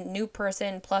being the new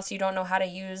person, plus you don't know how to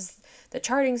use the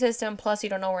charting system, plus you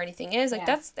don't know where anything is, like,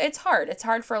 it's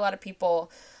hard for a lot of people,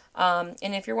 and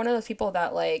if you're one of those people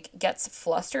that, like, gets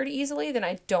flustered easily, then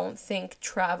I don't think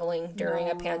traveling during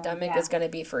a pandemic is going to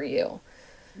be for you.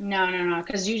 No.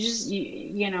 Because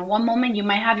one moment you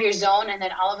might have your zone, and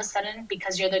then all of a sudden,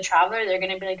 because you're the traveler, they're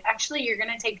going to be like, actually, you're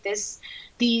going to take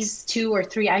these 2 or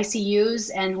 3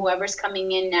 ICUs, and whoever's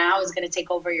coming in now is going to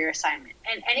take over your assignment.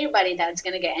 And anybody that's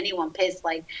going to get anyone pissed,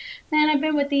 like, man, I've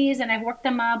been with these and I've worked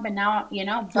them up, and now,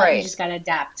 but you just got to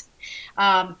adapt.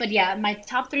 But yeah, my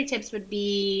top 3 tips would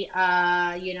be,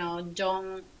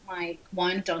 don't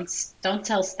don't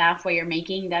tell staff what you're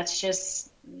making. That's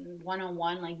just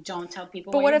 101. Like, don't tell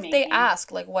people But what what you're if they making.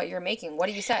 ask, like, what you're making? What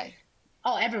do you say?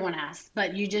 Oh, everyone asks,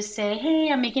 but you just say, hey,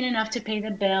 I'm making enough to pay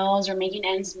the bills or making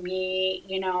ends meet,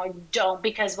 don't,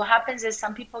 because what happens is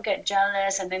some people get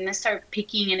jealous and then they start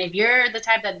picking. And if you're the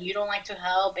type that you don't like to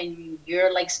help and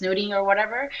you're like snooting or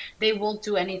whatever, they will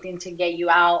do anything to get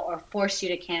you out or force you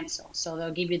to cancel. So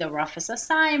they'll give you the roughest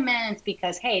assignments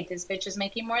because, hey, this bitch is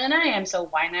making more than I am, so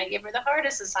why not give her the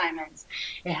hardest assignments?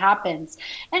 It happens.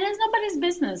 And it's nobody's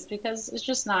business because it's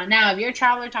just not. Now, if you're a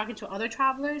traveler talking to other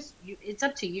travelers, it's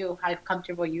up to you how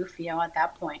comfortable you feel at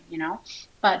that point,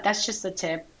 but that's just a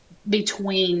tip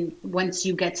between once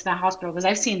you get to the hospital, because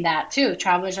I've seen that too.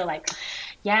 Travelers are like,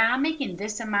 yeah, I'm making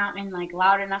this amount and like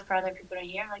loud enough for other people to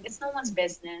hear. Like, it's no one's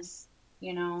business.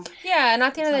 Yeah, and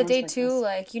at the end of the day too,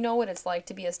 like, you know what it's like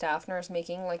to be a staff nurse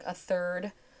making like a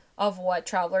third of what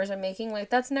travelers are making. Like,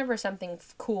 that's never something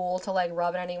cool to like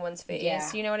rub in anyone's face.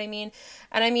 Yeah. You know what I mean?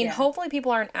 And I mean, hopefully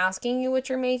people aren't asking you what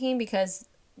you're making, because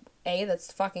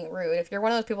that's fucking rude. If you're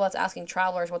one of those people that's asking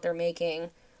travelers what they're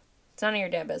making, it's none of your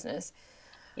damn business.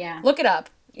 Yeah. Look it up.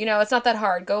 It's not that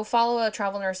hard. Go follow a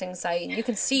travel nursing site and you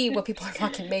can see what people are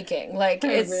fucking making. Like,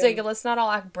 it's really. Like, let's not all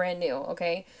act brand new,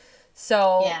 okay?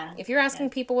 So, if you're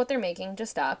asking people what they're making, just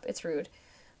stop. It's rude.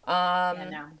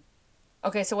 No.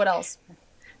 Okay, so what else?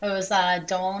 It was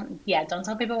don't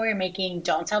tell people what you're making.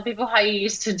 Don't tell people how you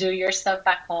used to do your stuff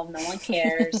back home. No one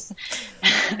cares.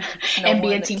 And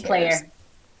be a team player.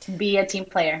 Be a team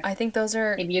player. I think those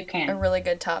are, if you can, a really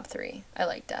good top 3. I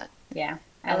like that. Yeah,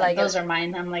 I like those are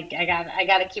mine. I'm like, I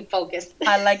gotta keep focused.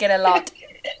 I like it a lot.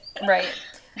 Right.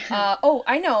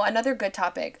 I know another good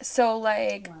topic. So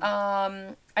like,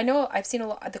 I know I've seen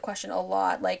the question a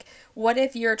lot. Like, what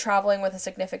if you're traveling with a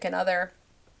significant other?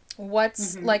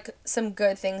 What's like some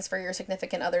good things for your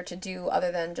significant other to do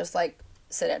other than just like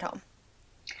sit at home?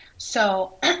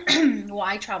 So,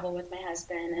 I travel with my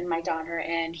husband and my daughter,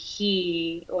 and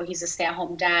he's a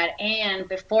stay-at-home dad. And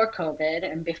before COVID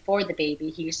and before the baby,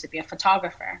 he used to be a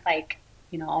photographer, like,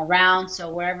 around. So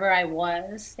wherever I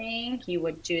was staying, he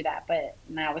would do that. But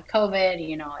now with COVID,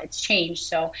 it's changed.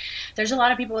 So there's a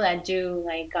lot of people that do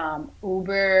like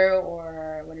Uber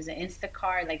or what is it,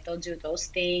 Instacart. Like, they'll do those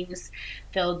things.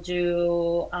 They'll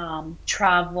do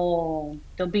travel.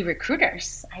 They'll be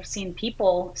recruiters. I've seen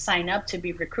people sign up to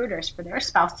be recruiters for their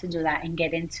spouse to do that and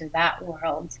get into that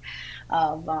world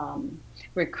of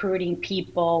recruiting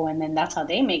people, and then that's how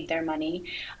they make their money.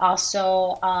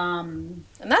 Also, and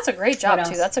that's a great job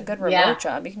too. That's a good remote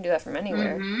job. You can do that from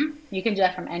anywhere. You can do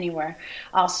that from anywhere.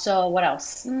 Also, what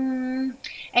else?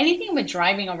 Anything with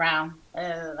driving around,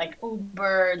 like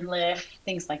Uber, Lyft,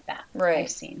 things like that. Right. I've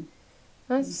seen.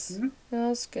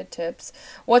 That's good tips.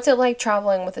 What's it like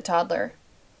traveling with a toddler?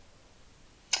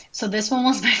 So this one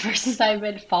was my first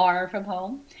assignment far from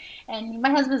home. And my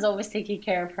husband's always taking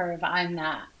care of her if I'm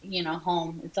not,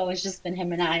 home. It's always just been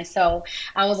him and I. So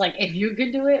I was like, if you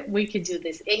could do it, we could do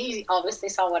this. And he obviously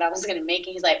saw what I was going to make.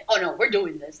 And he's like, oh, no, we're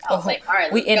doing this. I was like, all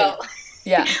right, let's go.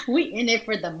 Yeah. We in it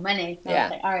for the money. So I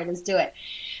was like, all right, let's do it.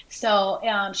 So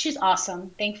she's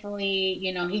awesome. Thankfully,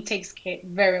 he takes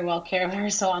very well care of her.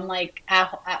 So I'm like,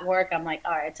 at work, I'm like,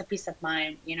 all right, it's a peace of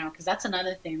mind, because that's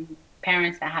another thing.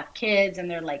 Parents that have kids and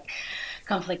they're like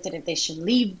conflicted if they should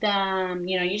leave them.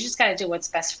 You just got to do what's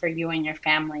best for you and your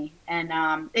family. And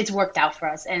it's worked out for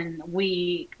us. And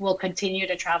we will continue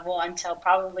to travel until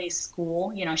probably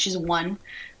school. She's 1.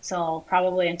 So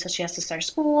probably until she has to start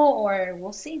school, or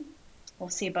we'll see. We'll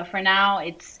see. But for now,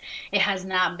 it has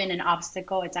not been an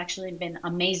obstacle. It's actually been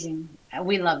amazing.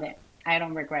 We love it. I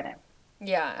don't regret it.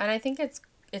 Yeah. And I think it's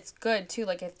good too.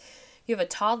 Like, if you have a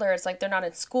toddler, it's like they're not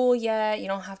in school yet. You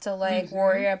don't have to like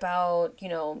worry about,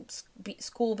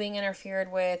 school being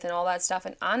interfered with and all that stuff.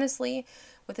 And honestly,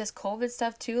 with this COVID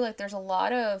stuff too, like, there's a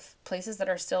lot of places that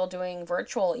are still doing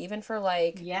virtual, even for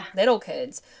like little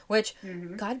kids, which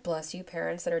God bless you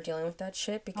parents that are dealing with that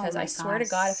shit, because I swear to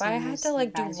God, if I had to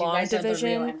like do long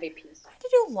division, I had to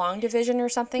do long division or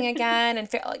something again and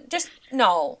like, just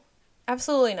no,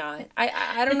 absolutely not.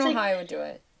 I don't know how I would do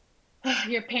it.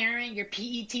 Your parent, your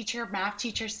PE teacher, math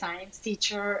teacher, science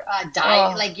teacher,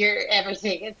 diet, like your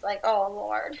everything. It's like, oh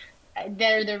Lord,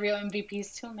 they're the real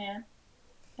MVPs too, man.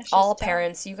 All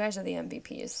parents, you guys are the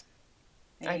MVPs.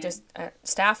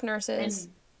 Staff nurses,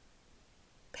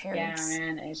 parents. Yeah,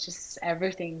 man, it's just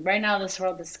everything. Right now, this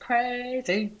world is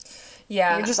crazy.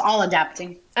 Yeah. We're just all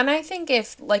adapting. And I think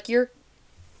if, like, you're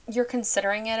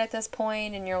considering it at this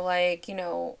point and you're like,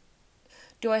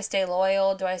 do I stay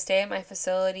loyal? Do I stay at my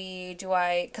facility?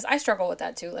 Because I struggle with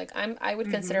that too. Like, I would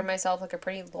consider myself like a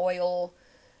pretty loyal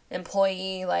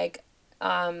employee. Like,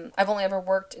 I've only ever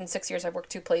worked in 6 years. I've worked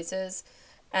 2 places.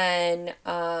 And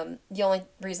the only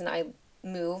reason I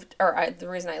moved, the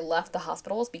reason I left the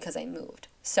hospital is because I moved.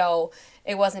 So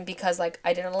it wasn't because, like,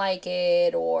 I didn't like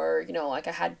it or, like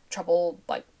I had trouble,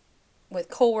 like, with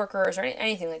coworkers or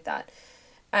anything like that.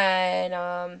 And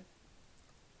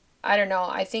I don't know.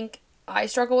 I think I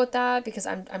struggle with that because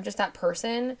I'm just that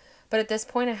person. But at this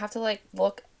point, I have to, like,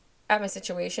 look at my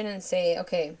situation and say,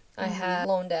 okay, I have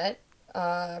loan debt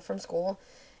from school.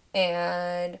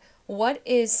 And what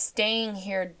is staying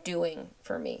here doing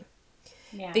for me?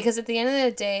 Yeah. Because at the end of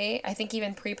the day, I think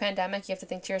even pre-pandemic, you have to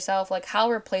think to yourself, like, how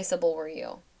replaceable were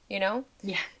you? Yeah.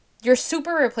 You're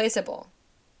super replaceable.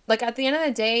 Like, at the end of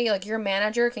the day, like, your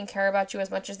manager can care about you as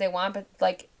much as they want, but,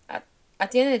 like,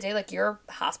 at the end of the day, like, your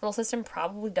hospital system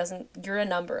probably doesn't, you're a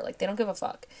number. Like, they don't give a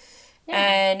fuck. Yeah.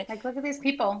 And, like, look at these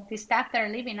people, these staff that are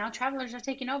leaving. Now travelers are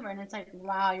taking over. And it's like,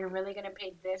 wow, you're really going to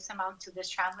pay this amount to this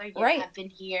traveler? You have been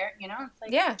here, It's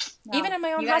like, yeah. No, even in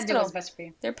my own hospital, best for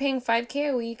you. They're paying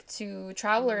 $5,000 a week to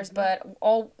travelers, but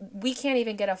we can't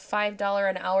even get a $5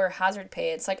 an hour hazard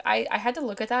pay. It's like, I had to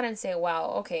look at that and say,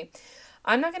 wow, okay,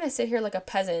 I'm not going to sit here like a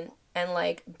peasant and,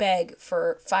 like, beg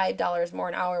for $5 more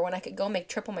an hour when I could go make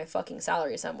triple my fucking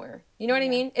salary somewhere. You know what I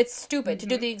mean? It's stupid to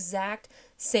do the exact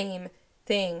same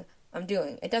thing I'm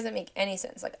doing. It doesn't make any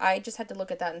sense. Like, I just had to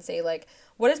look at that and say, like,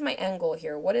 what is my end goal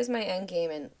here? What is my end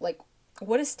game? And, like,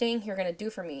 what is staying here going to do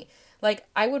for me? Like,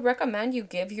 I would recommend you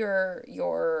give your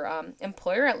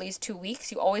employer at least 2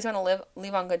 weeks. You always want to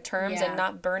leave on good terms and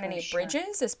not burn any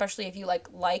bridges, especially if you,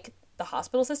 like the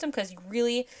hospital system, because you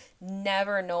really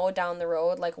never know down the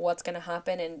road, like, what's going to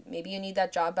happen, and maybe you need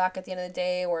that job back at the end of the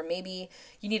day, or maybe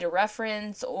you need a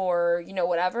reference, or,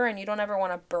 whatever, and you don't ever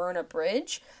want to burn a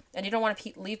bridge, and you don't want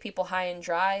to leave people high and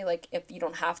dry, like, if you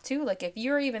don't have to. Like, if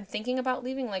you're even thinking about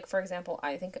leaving, like, for example,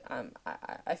 I think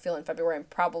I feel in February I'm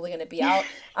probably going to be out.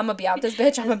 I'm going to be out this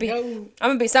bitch. I'm going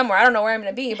to be somewhere. I don't know where I'm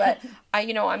going to be, but I'm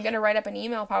going to write up an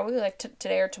email probably, like,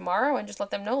 today or tomorrow, and just let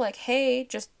them know, like, hey,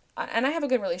 and I have a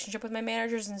good relationship with my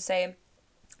managers, and say,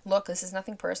 look, this is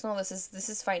nothing personal. This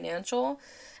is financial,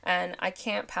 and I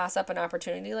can't pass up an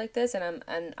opportunity like this.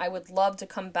 And I would love to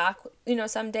come back,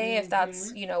 someday if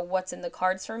that's, what's in the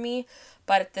cards for me.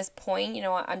 But at this point,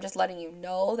 I'm just letting you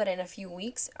know that in a few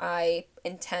weeks I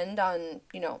intend on,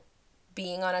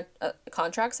 being on a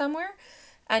contract somewhere.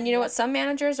 And you know what? Some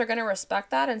managers are going to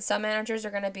respect that, and some managers are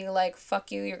going to be like,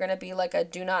 fuck you, you're going to be like a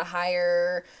do not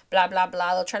hire, blah, blah,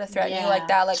 blah. They'll try to threaten you like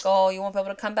that, like, oh, you won't be able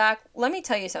to come back. Let me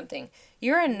tell you something.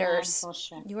 You're a nurse.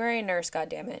 You are a nurse,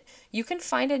 goddammit. You can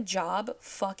find a job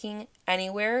fucking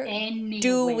anywhere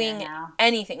doing now.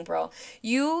 Anything, bro.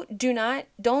 You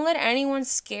don't let anyone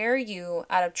scare you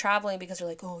out of traveling because they're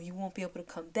like, oh, you won't be able to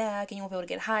come back and you won't be able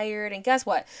to get hired. And guess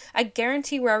what? I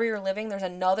guarantee wherever you're living, there's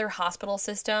another hospital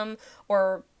system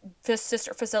or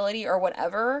sister facility or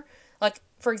whatever. Like,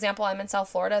 for example, I'm in South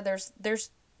Florida. There's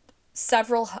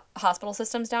several hospital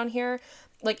systems down here.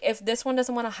 Like, if this one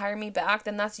doesn't want to hire me back,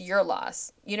 then that's your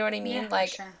loss. You know what I mean? Yeah, like,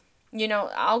 sure.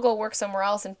 I'll go work somewhere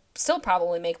else and still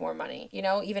probably make more money,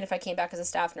 even if I came back as a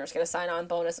staff nurse, get a sign-on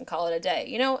bonus and call it a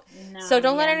day, So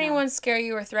don't let anyone scare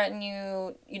you or threaten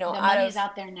you, the money's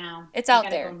out there now. It's out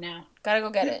there. Go now. Gotta go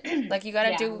get it. Like, you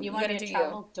gotta do, you gotta do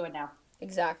you. Do it now.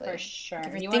 Exactly. For sure.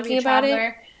 If you're thinking about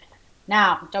it.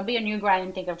 Now, don't be a new grad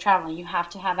and think of traveling. You have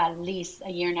to have at least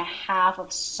a year and a half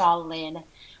of solid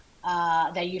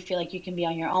that you feel like you can be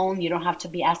on your own. You don't have to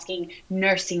be asking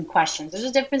nursing questions. There's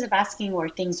a difference of asking where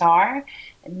things are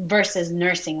versus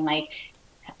nursing. Like,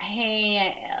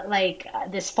 hey, like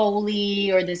this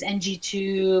Foley or this NG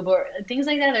tube or things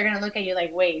like that. They're going to look at you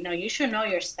like, wait, no, you should know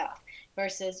your stuff.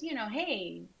 Versus,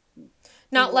 hey.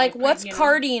 Not like, what's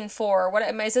cardine for? What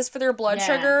is this for their blood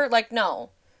sugar? Like,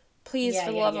 no. Please,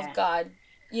 for the love of God.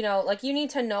 Like, you need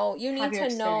to know,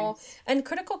 and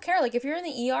critical care, like, if you're in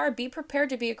the ER, be prepared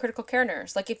to be a critical care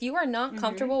nurse. Like, if you are not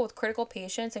comfortable with critical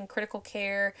patients and critical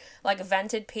care, like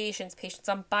vented patients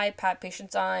on BiPAP,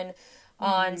 patients on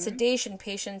sedation,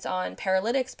 patients on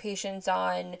paralytics, patients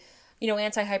on,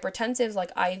 antihypertensives,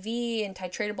 like IV and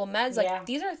titratable meds, like,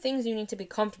 these are things you need to be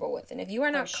comfortable with. And if you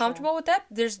are not comfortable with that,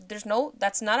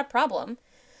 that's not a problem,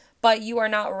 but you are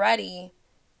not ready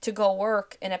to go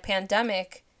work in a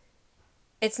pandemic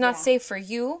It's not safe for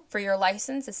you, for your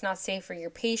license. It's not safe for your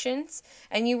patients.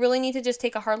 And you really need to just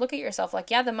take a hard look at yourself.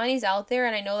 Like, yeah, the money's out there,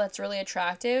 and I know that's really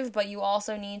attractive, but you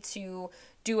also need to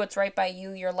do what's right by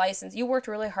you, your license. You worked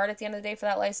really hard at the end of the day for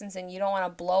that license, and you don't want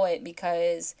to blow it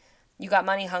because you got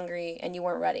money hungry and you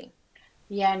weren't ready.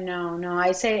 Yeah, no.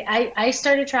 I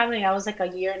started traveling. I was like a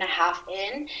year and a half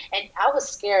in, and I was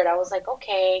scared. I was like,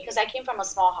 okay, because I came from a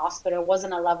small hospital. It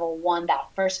wasn't a level one, that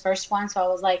first one. So I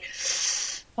was like,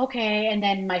 okay. And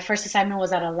then my first assignment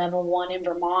was at a level one in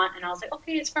Vermont, and I was like,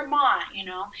 okay, it's Vermont, you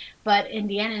know. But in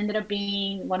the end, it ended up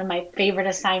being one of my favorite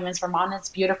assignments. Vermont is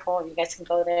beautiful. You guys can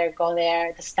go there, go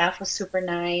there. The staff was super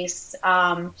nice,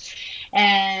 and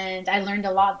I learned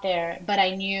a lot there. But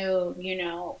I knew,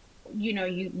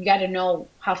 you got to know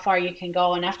how far you can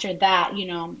go. And after that,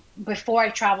 before I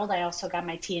traveled, I also got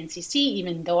my TNCC.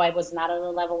 Even though I was not at a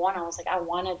level one, I was like, I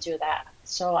want to do that,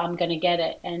 so I'm gonna get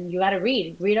it. And you got to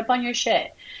read up on your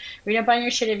shit. Read up on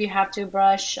your shit if you have to.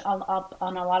 Brush up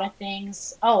on a lot of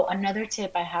things. Oh, another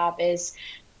tip I have is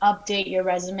update your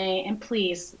resume. And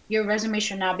please, your resume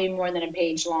should not be more than a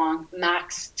page long,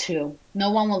 max 2.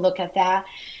 No one will look at that.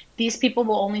 These people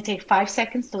will only take 5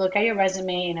 seconds to look at your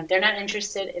resume, and if they're not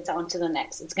interested, it's on to the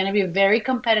next. It's going to be very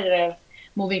competitive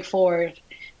moving forward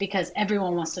because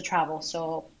everyone wants to travel.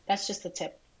 So that's just a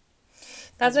tip.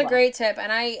 That's a great tip.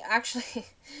 And I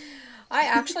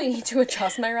actually need to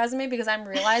adjust my resume because I'm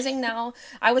realizing now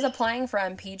I was applying for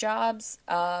MP jobs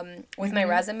with my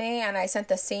resume, and I sent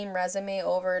the same resume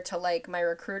over to like my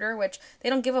recruiter, which they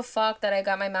don't give a fuck that I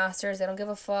got my master's. They don't give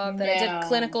a fuck that I did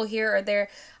clinical here or there.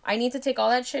 I need to take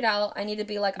all that shit out. I need to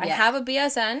be like, I have a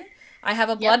BSN. I have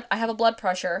a blood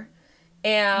pressure.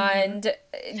 And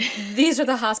these are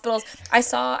the hospitals. I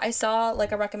saw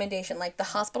like a recommendation, like the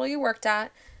hospital you worked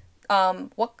at,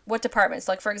 what departments?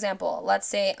 Like, for example, let's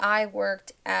say I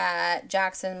worked at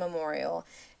Jackson Memorial,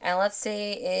 and let's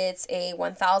say it's a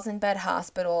 1,000 bed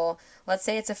hospital. Let's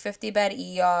say it's a 50 bed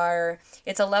ER.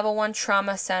 It's a level 1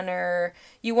 trauma center.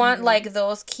 You want like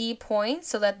those key points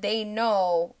so that they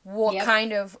know what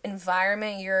kind of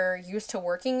environment you're used to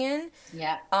working in.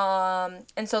 Yeah.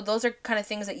 And so those are kind of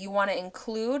things that you want to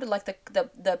include, like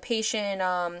the patient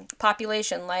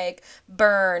population, like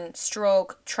burn,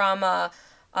 stroke, trauma.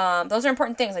 Those are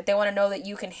important things. Like, they want to know that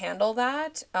you can handle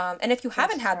that. And if you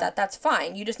haven't had that, that's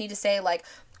fine. You just need to say, like,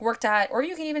 worked at, or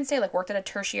you can even say, like, worked at a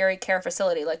tertiary care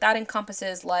facility. Like, that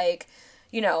encompasses, like,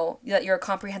 that you're a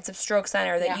comprehensive stroke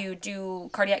center, that you do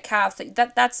cardiac caths.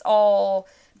 That's all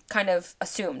kind of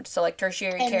assumed. So, like,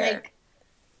 tertiary care.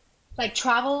 Like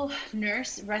travel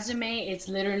nurse resume is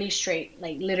literally straight.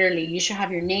 Like, literally, you should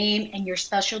have your name and your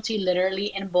specialty literally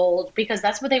in bold, because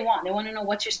that's what they want. They want to know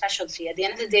what's your specialty. At the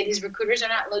end of the day, these recruiters are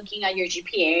not looking at your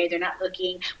GPA. They're not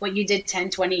looking what you did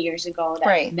 10, 20 years ago.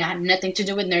 That had nothing to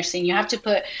do with nursing. You have to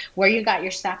put where you got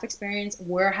your staff experience,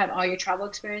 where have all your travel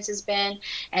experiences been,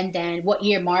 and then what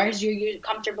EMRs you're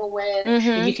comfortable with.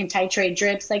 If you can titrate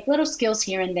drips, like little skills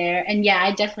here and there. And yeah,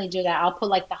 I definitely do that. I'll put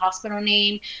like the hospital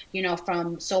name,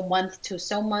 from so month to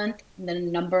so month, the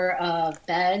number of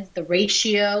beds, the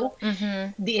ratio,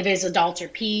 if it's adults or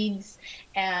peds,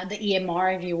 and the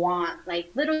EMR if you want, like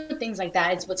little things like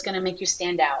that. It's what's going to make you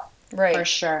stand out. Right. For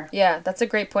sure. Yeah, that's a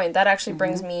great point. That actually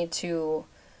brings me to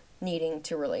needing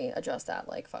to really adjust that,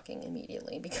 like, fucking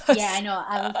immediately, because yeah, I know.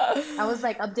 I was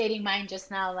like updating mine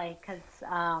just now, like, because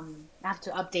I have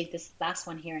to update this last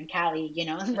one here in Cali,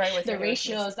 right, with the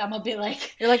ratios. I'm gonna be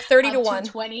like, you're like 30 to 1,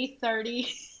 20, 30.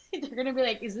 They're gonna be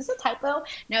like, is this a typo?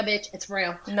 No, bitch, it's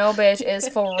real. No, bitch, it's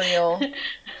for real.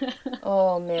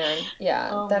 Oh man,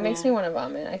 yeah, that makes me want to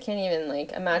vomit. I can't even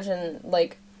like imagine,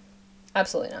 like,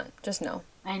 absolutely not. Just no.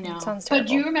 I know. It sounds terrible. But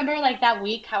do you remember like that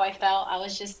week how I felt?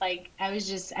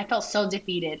 I felt so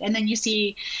defeated. And then you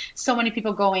see so many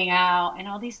people going out and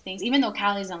all these things. Even though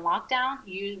Cali's in lockdown,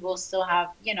 you will still have,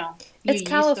 it's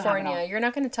California. You're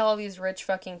not going to tell all these rich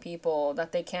fucking people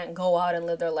that they can't go out and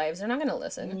live their lives. They're not going to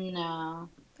listen. No.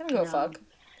 They don't give a fuck.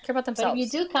 Care about themselves. But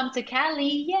if you do come to Cali,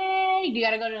 yay! You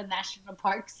gotta go to the national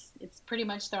parks. It's pretty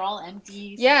much, they're all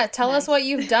empty. So yeah, tell us what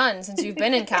you've done since you've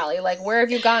been in Cali. Like, where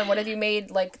have you gone? What have you made?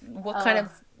 Like, what kind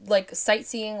of, like,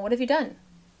 sightseeing? What have you done?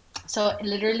 So,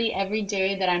 literally every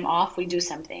day that I'm off, we do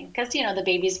something. Because, the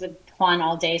baby's with Juan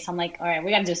all day. So, I'm like, all right,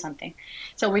 we gotta do something.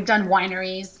 So, we've done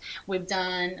wineries. We've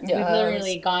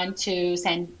literally gone to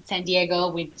San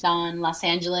Diego. We've done Los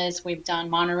Angeles. We've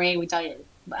done Monterey. We've done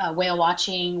whale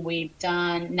watching. We've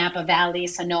done Napa Valley,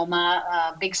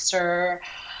 Sonoma, Big Sur.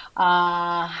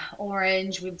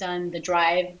 Orange, we've done the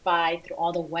drive by through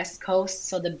all the West Coast.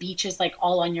 So the beach is like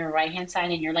all on your right hand side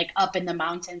and you're like up in the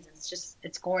mountains.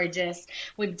 It's gorgeous.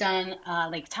 We've done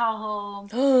Lake Tahoe.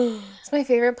 It's my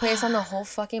favorite place on the whole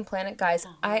fucking planet, guys.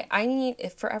 Tahoe. I need,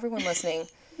 if for everyone listening,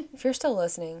 if you're still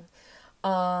listening,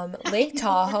 Lake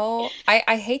Tahoe,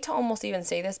 I hate to almost even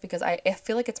say this because I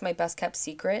feel like it's my best kept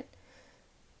secret.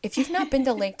 If you've not been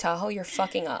to Lake Tahoe, you're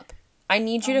fucking up. I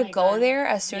need you to go there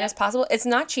as soon as possible. It's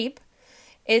not cheap.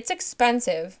 It's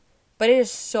expensive, but it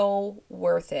is so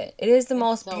worth it. It is the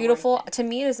most beautiful, to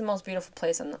me, it is the most beautiful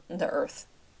place on the earth.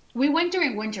 We went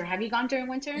during winter. Have you gone during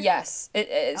winter? Yes.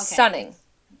 It's stunning.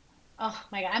 Oh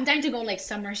my God. I'm dying to go like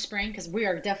summer, spring, because we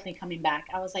are definitely coming back.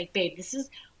 I was like, babe, this is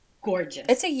gorgeous.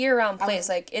 It's a year-round place.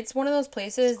 Like, it's one of those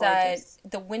places that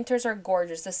the winters are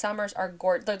gorgeous. The summers are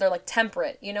gorgeous. They're like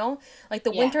temperate, you know? Like,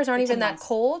 the winters aren't even that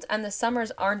cold, and the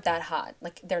summers aren't that hot.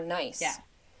 Like, they're nice. Yeah.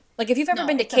 Like, if you've ever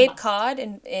been to Cape Cod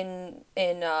in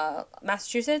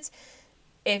Massachusetts,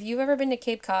 if you've ever been to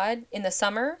Cape Cod in the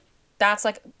summer, that's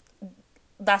like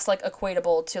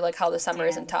equatable to like how the summer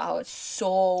is in Tahoe. It's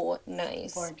so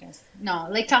nice. Gorgeous. No,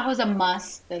 Lake Tahoe's a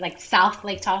must. Like South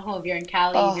Lake Tahoe, if you're in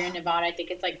Cali, if you're in Nevada, I think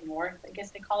it's like north, I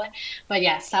guess they call it. But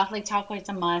yeah, South Lake Tahoe is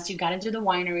a must. You got to do the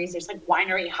wineries. There's like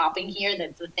winery hopping here.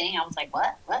 That's the thing. I was like,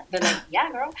 what? They're like,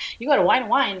 yeah, girl, you go to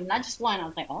wine, not just one. I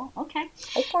was like, oh, okay.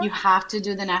 You have to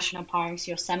do the national parks.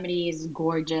 Yosemite is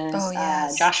gorgeous. Oh,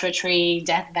 yes. Joshua Tree,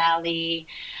 Death Valley.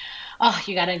 Oh,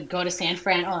 you got to go to San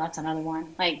Fran. Oh, that's another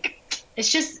one. Like,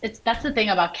 that's the thing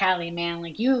about Cali, man.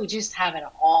 Like, you just have it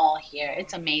all here.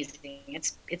 It's amazing.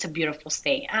 It's a beautiful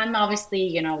state. I'm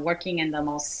obviously, working in the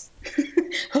most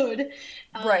hood,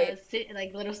 right?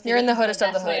 Like little city. You're in the hoodest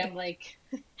of the hood. I'm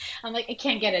like, it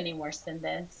can't get any worse than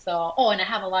this. So, and I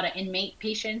have a lot of inmate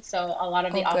patients. So a lot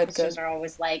of the officers are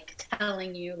always like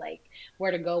telling you like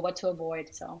where to go, what to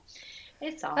avoid. So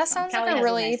it's awesome. That sounds like a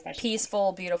really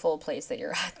peaceful, beautiful place that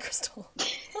you're at, Crystal.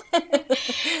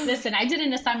 Listen, I did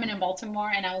an assignment in Baltimore,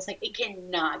 and I was like, it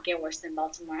cannot get worse than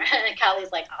Baltimore. And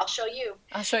Cali's like, I'll show you.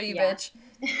 I'll show you, bitch.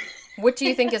 What do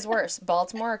you think is worse,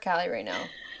 Baltimore or Cali right now?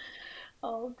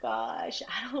 Oh gosh,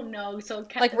 I don't know. So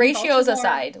like ratios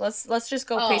aside, let's just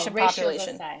go patient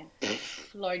population. Aside.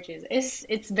 Lord Jesus,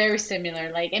 it's very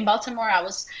similar. Like in Baltimore, I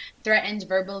was threatened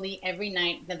verbally every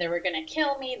night that they were gonna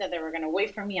kill me, that they were gonna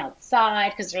wait for me outside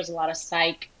because there's a lot of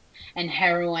psych and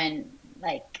heroin,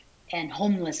 like, and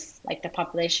homeless, like the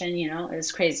population. It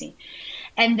was crazy.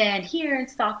 And then here in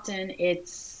Stockton,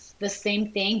 it's the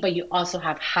same thing, but you also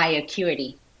have high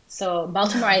acuity. So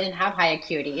Baltimore, I didn't have high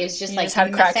acuity. It's just like,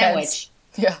 give me my sandwich.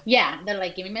 Yeah. They're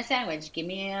like, give me my sandwich. Give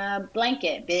me a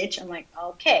blanket, bitch. I'm like,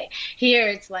 okay. Here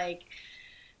it's like,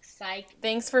 psych.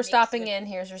 Thanks for stopping in.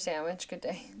 Here's your sandwich. Good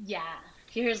day. Yeah.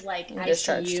 Here's like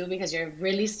ICU because you're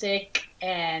really sick,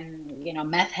 and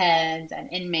meth heads and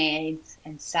inmates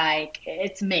and psych.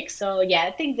 It's mixed. So yeah,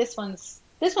 I think this one's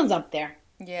up there.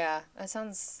 Yeah, that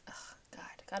sounds. Oh,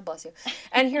 God bless you.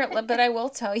 And here, but I will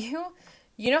tell you.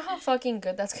 You know how fucking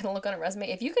good that's going to look on a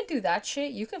resume? If you can do that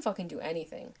shit, you can fucking do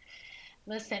anything.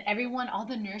 Listen, all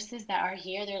the nurses that are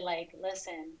here, they're like,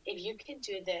 listen, if you can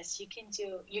do this, you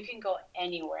can go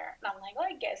anywhere. And I'm like, well,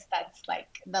 I guess that's like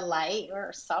the light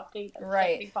or something.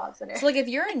 Something positive. So like if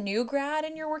you're a new grad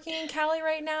and you're working in Cali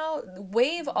right now,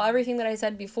 waive everything that I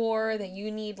said before, that you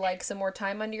need like some more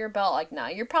time under your belt. Like, nah,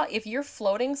 you're probably, if you're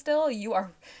floating still, you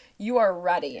are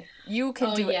ready. You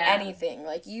can do anything.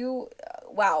 Like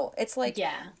wow. It's like,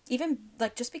 even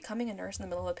like just becoming a nurse in the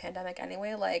middle of a pandemic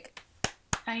anyway, like,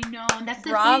 I know. And that's the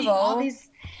thing.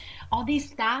 All these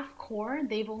staff core,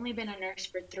 they've only been a nurse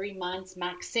for 3 months,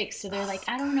 max 6. So they're like,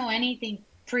 I don't know anything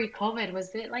pre-COVID.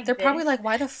 Was it like They're probably like,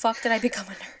 why the fuck did I become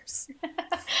a nurse?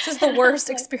 This is the worst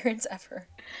experience ever.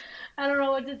 I don't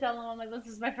know what to tell them. I'm like,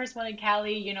 this is my first one in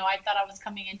Cali. I thought I was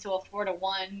coming into a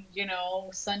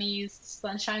 4-to-1, sunny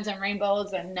sunshines and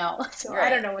rainbows, and no. So I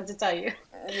don't know what to tell you.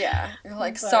 Yeah. You're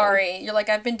like, sorry. You're like,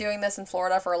 I've been doing this in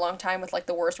Florida for a long time with like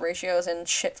the worst ratios and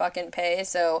shit fucking pay.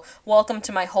 So welcome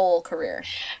to my whole career.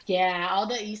 Yeah. All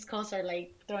the East Coast are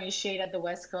like throwing shade at the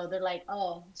West Coast. They're like,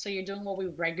 oh, so you're doing what we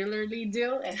regularly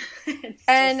do?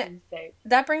 And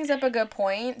that brings up a good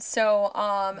point. So,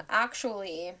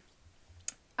 actually,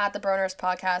 at the Broners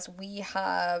podcast, we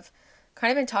have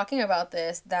kind of been talking about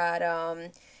this, that,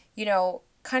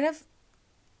 kind of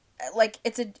like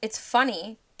it's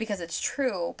funny because it's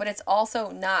true, but it's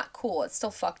also not cool. It's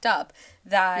still fucked up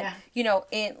that,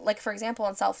 in like, for example,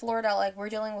 in South Florida, like we're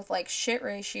dealing with like shit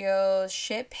ratios,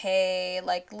 shit pay,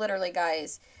 like literally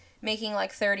guys, making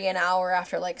like 30 an hour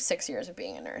after like 6 years of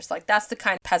being a nurse. Like, that's the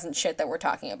kind of peasant shit that we're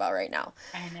talking about right now.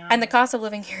 I know. And the cost of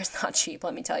living here is not cheap,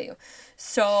 let me tell you.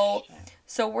 So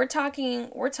we're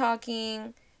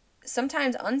talking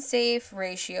sometimes unsafe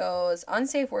ratios,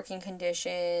 unsafe working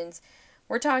conditions.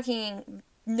 We're talking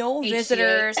no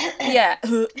visitors. Yeah.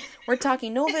 We're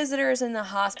talking no visitors in the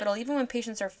hospital, even when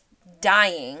patients are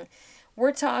dying.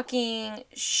 We're talking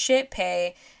shit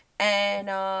pay. And,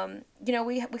 you know,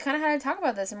 we kind of had to talk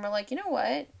about this, and we're like, you know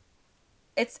what?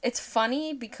 It's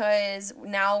funny because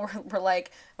now we're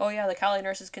like, oh yeah, the Cali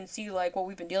nurses can see like what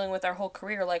we've been dealing with our whole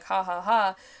career, like ha ha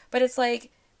ha. But it's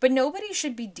like, but nobody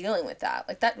should be dealing with that.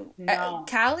 Like that, no.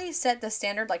 Cali set the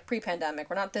standard like pre-pandemic.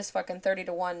 We're not this fucking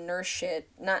 30-to-1 nurse shit.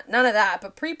 None of that.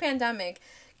 But pre-pandemic,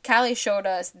 Cali showed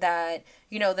us that,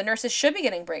 you know, the nurses should be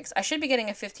getting breaks. I should be getting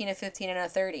a 15, a 15, and a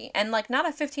 30. And like not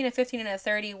a 15, a 15, and a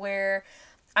 30 where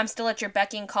I'm still at your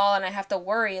beck and call and I have to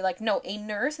worry. Like, no, a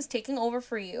nurse is taking over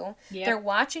for you. Yep. They're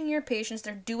watching your patients.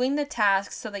 They're doing the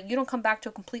tasks so that you don't come back to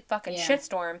a complete fucking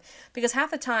shitstorm. Because half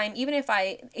the time, even if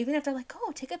they're like,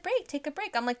 oh, take a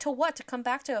break. I'm like, to what? To come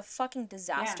back to a fucking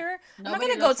disaster? Yeah. I'm not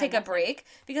going to go take a break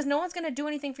because no one's going to do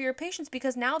anything for your patients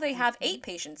because now they have 8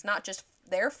 patients, not just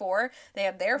their 4. They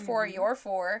have their 4, your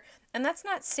 4. And that's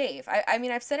not safe. I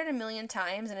mean, I've said it a million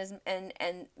times,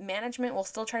 and management will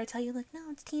still try to tell you, like, no,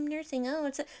 it's team nursing.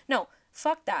 Oh, no,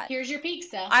 fuck that. Here's your peak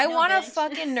stuff. I want a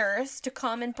fucking nurse to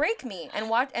come and break me and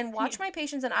watch my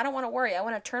patients, and I don't want to worry. I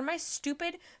want to turn my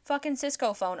stupid fucking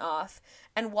Cisco phone off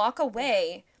and walk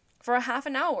away for a half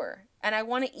an hour. And I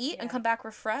want to eat and come back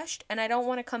refreshed, and I don't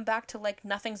want to come back to, like,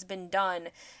 nothing's been done,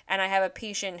 and I have a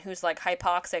patient who's, like,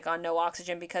 hypoxic on no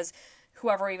oxygen because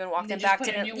whoever even walked them back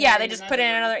didn't. Yeah, they just put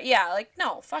in another. Yeah, like,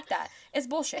 no, fuck that. It's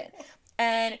bullshit.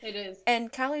 And it is.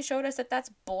 And Cali showed us that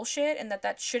that's bullshit and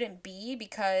that shouldn't be,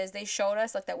 because they showed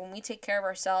us like that when we take care of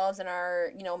ourselves and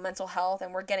our, you know, mental health,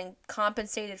 and we're getting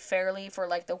compensated fairly for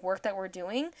like the work that we're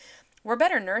doing, we're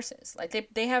better nurses. Like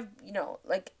they have, you know,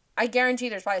 like I guarantee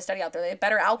there's probably a study out there. They have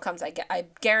better outcomes. I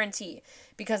guarantee,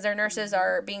 because their nurses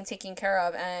are being taken care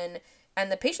of, and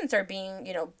the patients are being,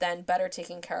 you know, then better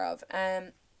taken care of.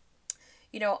 And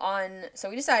you know, so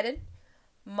we decided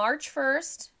March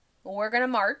 1st, we're going to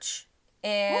march.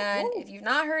 And if you've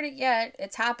not heard it yet,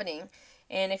 it's happening.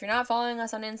 And if you're not following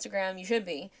us on Instagram, you should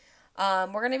be.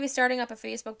 We're going to be starting up a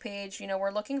Facebook page. You know,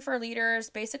 we're looking for leaders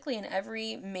basically in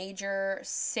every major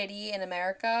city in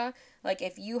America. Like,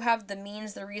 if you have the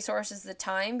means, the resources, the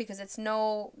time, because this is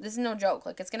no joke.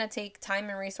 Like, it's going to take time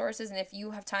and resources. And if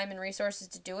you have time and resources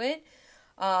to do it,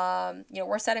 you know,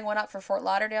 we're setting one up for Fort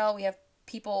Lauderdale. We have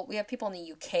people in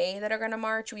the UK that are going to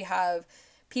march. We have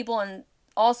people in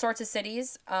all sorts of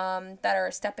cities that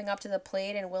are stepping up to the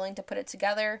plate and willing to put it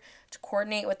together, to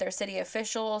coordinate with their city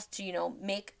officials, to, you know,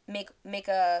 make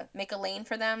a lane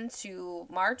for them to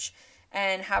march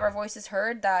and have our voices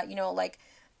heard. That, you know, like,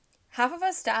 half of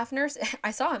us staff nurse,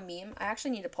 I saw a meme. I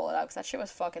actually need to pull it up because that shit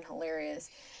was fucking hilarious.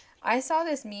 I saw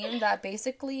this meme that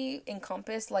basically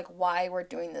encompassed like why we're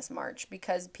doing this march,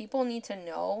 because people need to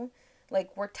know,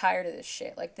 like, we're tired of this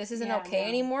shit. Like, this isn't okay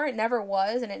anymore. It never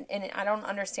was, and I don't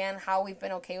understand how we've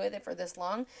been okay with it for this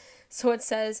long. So it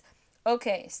says,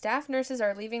 okay, staff nurses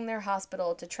are leaving their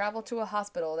hospital to travel to a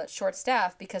hospital that's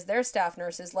short-staffed because their staff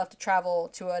nurses left to travel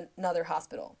to another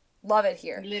hospital. Love it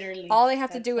here. Literally. All they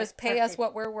have to do is pay us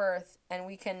what we're worth, and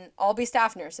we can all be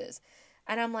staff nurses.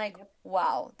 And I'm like,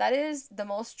 wow, that is the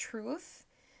most truth.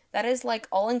 That is, like,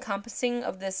 all-encompassing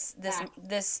of this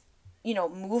you know,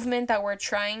 movement that we're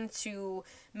trying to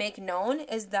make known,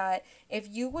 is that if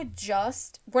you would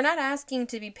we're not asking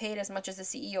to be paid as much as the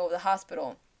CEO of the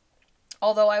hospital,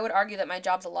 although I would argue that my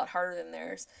job's a lot harder than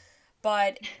theirs,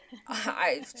 but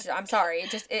I'm sorry,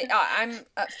 I'm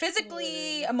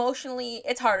physically, emotionally,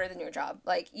 it's harder than your job.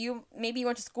 Like, maybe you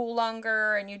went to school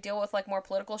longer and you deal with like more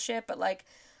political shit, but like,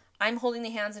 I'm holding the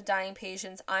hands of dying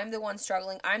patients. I'm the one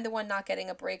struggling. I'm the one not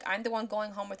getting a break. I'm the one going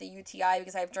home with a UTI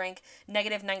because I've drank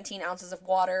negative 19 ounces of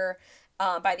water.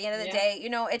 By the end of the day,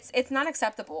 you know, it's not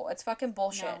acceptable. It's fucking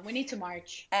bullshit. No, we need to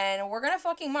march. And we're going to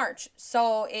fucking march.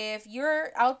 So if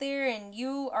you're out there and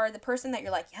you are the person that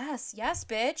you're like, yes,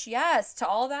 bitch, yes, to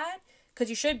all that, because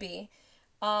you should be,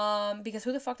 because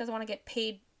who the fuck doesn't want to get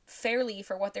paid fairly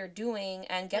for what they're doing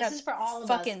and get this is for all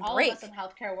fucking of us, break? All of us and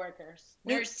healthcare workers,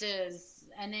 nurses,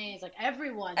 NAs, like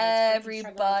everyone.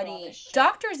 Everybody.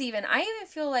 Doctors even. I even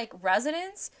feel like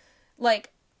residents,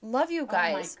 like, love you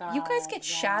guys. Oh my God, you guys get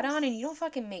shat on and you don't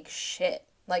fucking make shit.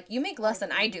 Like, you make less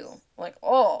than I do. Like,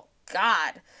 oh,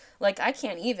 God. Like, I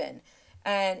can't even.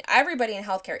 And everybody in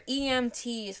healthcare,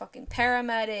 EMTs, fucking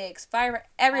paramedics, fire,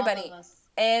 everybody.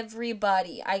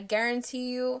 Everybody. I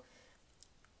guarantee you,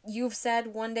 you've said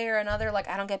one day or another, like,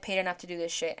 I don't get paid enough to do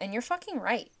this shit. And you're fucking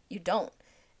right. You don't.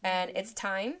 And it's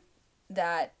time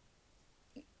that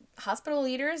hospital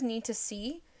leaders need to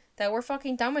see that we're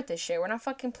fucking done with this shit. We're not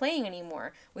fucking playing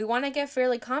anymore. We want to get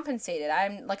fairly compensated.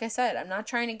 Like I said, I'm not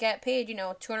trying to get paid,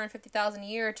 $250,000 a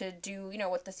year to do,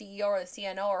 what the CEO or the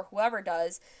CNO or whoever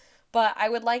does. But I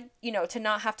would like, to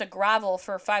not have to gravel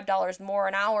for $5 more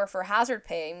an hour for hazard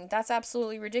pay. I mean, that's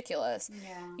absolutely ridiculous.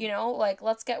 Yeah.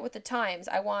 Let's get with the times.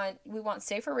 We want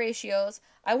safer ratios.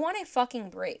 I want a fucking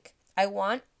break. I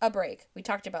want a break. We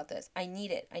talked about this. I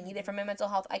need it. I need it for my mental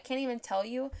health. I can't even tell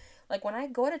you, when I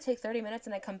go to take 30 minutes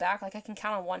and I come back, I can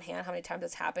count on one hand how many times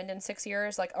it's happened in 6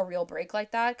 years, a real break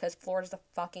like that, because Florida's the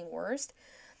fucking worst.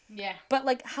 Yeah.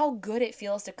 But, how good it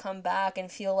feels to come back and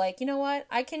feel like, you know what,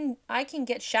 I can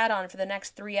get shat on for the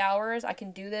next 3 hours. I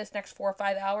can do this next 4 or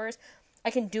 5 hours.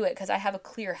 I can do it because I have a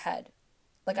clear head.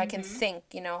 I can think,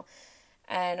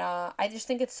 And I just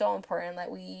think it's so important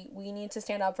that we need to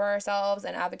stand up for ourselves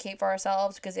and advocate for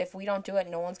ourselves, because if we don't do it,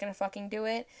 no one's going to fucking do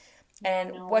it.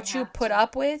 And what you put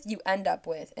up with, you end up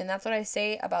with. And that's what I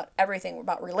say about everything,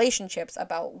 about relationships,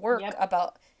 about work,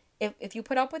 about if you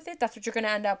put up with it, that's what you're going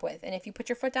to end up with. And if you put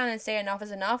your foot down and say enough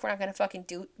is enough,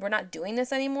 we're not doing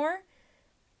this anymore,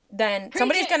 then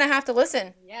somebody's going to have to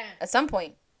listen at some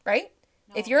point, right?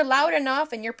 No, if you're loud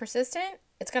enough and you're persistent,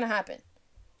 it's going to happen.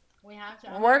 We have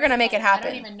to. We're going to make it happen. I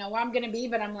don't even know where I'm going to be,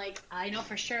 but I'm I know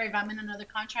for sure if I'm in another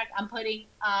contract, I'm putting,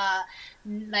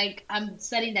 I'm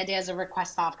setting that day as a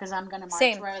request off, because I'm going to march.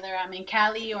 Same. Whether I'm in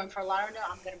Cali or in Fort Lauderdale,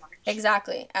 I'm going to march.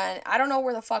 Exactly. And I don't know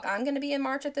where the fuck I'm going to be in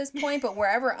March at this point, but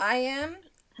wherever I am,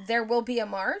 there will be a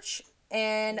march,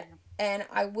 and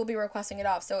I will be requesting it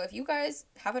off. So if you guys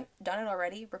haven't done it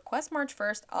already, request March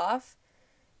 1st off.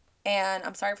 And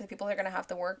I'm sorry for the people that are going to have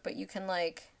to work, but you can,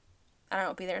 I don't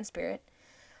know, be there in spirit.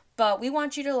 But we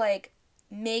want you to,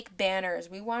 make banners.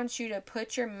 We want you to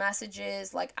put your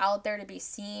messages, out there to be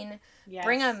seen. Yes.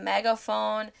 Bring a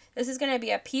megaphone. This is going to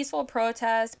be a peaceful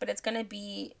protest, but it's going to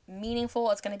be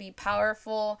meaningful. It's going to be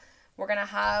powerful. We're going to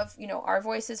have, our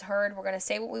voices heard. We're going to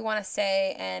say what we want to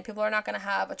say, and people are not going to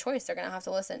have a choice. They're going to have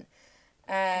to listen.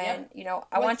 And,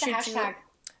 I want you hashtag?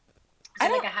 I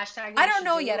don't, a hashtag I don't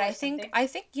know yet. I think,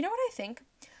 you know what I think?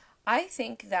 I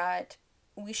think that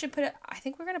we should I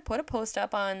think we're going to put a post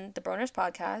up on the Broners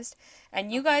podcast,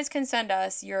 and you guys can send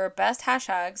us your best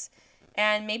hashtags,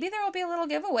 and maybe there will be a little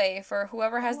giveaway for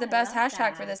whoever has the best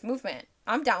hashtag for this movement.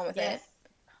 I'm down with it.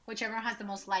 Whichever has the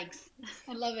most likes.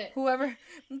 I love it. Whoever,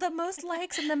 the most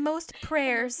likes and the most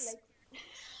prayers.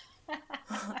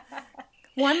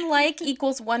 1 like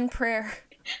equals 1 prayer.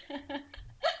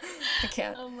 I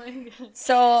can't. Oh my God.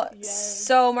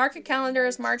 So mark your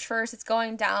calendars, March 1st, it's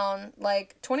going down.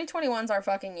 2021's our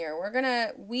fucking year.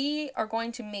 We are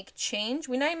going to make change.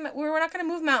 We're not going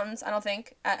to move mountains, I don't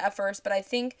think, at first, but I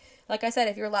think, like I said,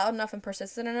 if you're loud enough and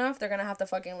persistent enough, they're going to have to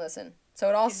fucking listen. So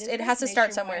it has to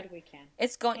start somewhere.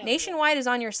 It's going, nationwide is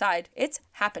on your side. It's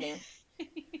happening.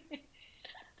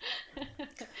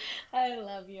 I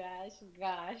love you, Ash.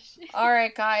 Gosh. All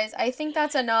right, guys. I think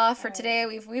that's enough for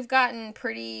today. We've gotten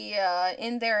pretty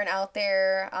in there and out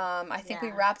there. I think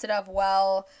we wrapped it up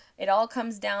well. It all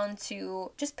comes down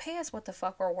to just pay us what the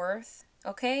fuck we're worth,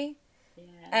 okay? Yeah.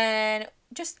 And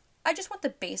I just want the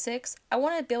basics. I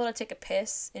want to be able to take a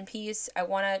piss in peace. I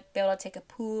want to be able to take a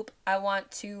poop. I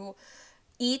want to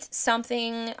eat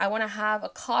something. I want to have a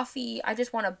coffee. I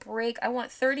just want a break. I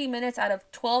want 30 minutes out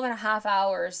of 12 and a half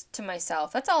hours to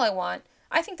myself. That's all I want.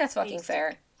 I think that's fucking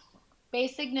fair.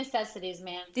 Basic necessities,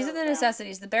 man. These are the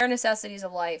necessities, the bare necessities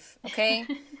of life, okay?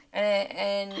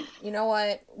 and you know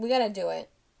what? We got to do it.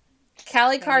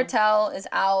 Cali Cartel is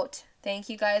out. Thank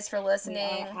you guys for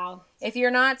listening. If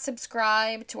you're not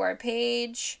subscribed to our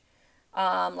page,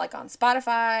 on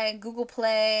Spotify, Google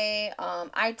Play,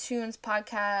 iTunes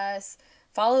podcasts,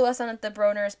 follow us on the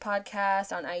Broners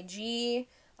podcast on IG.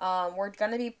 We're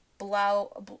gonna be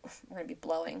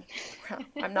blowing.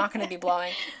 I'm not gonna be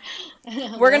blowing.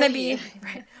 We're gonna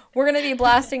be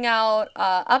blasting out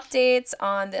updates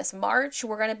on this march.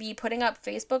 We're gonna be putting up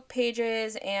Facebook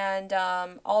pages, and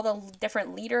all the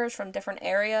different leaders from different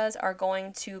areas are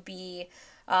going to be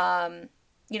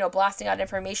blasting out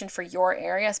information for your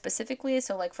area specifically.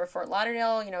 So for Fort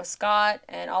Lauderdale, Scott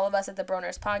and all of us at the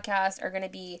Broners podcast are going to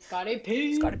be... Scotty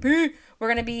P! We're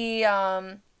going to be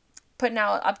putting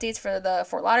out updates for the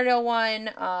Fort Lauderdale one.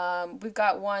 We've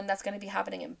got one that's going to be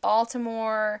happening in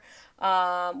Baltimore.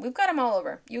 We've got them all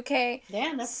over. UK.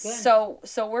 Yeah, that's good.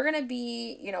 So we're going to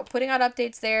be, putting out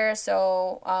updates there.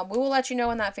 So we will let you know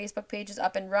when that Facebook page is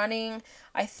up and running.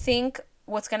 I think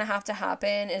what's going to have to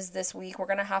happen is this week we're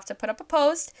going to have to put up a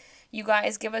post. You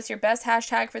guys give us your best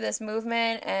hashtag for this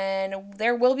movement, and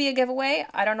there will be a giveaway.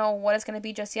 I don't know what it's going to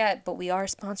be just yet, but we are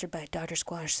sponsored by Dr.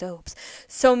 Squash Soaps.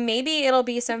 So maybe it'll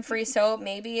be some free soap.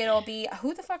 Maybe it'll be,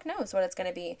 who the fuck knows what it's going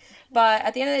to be. But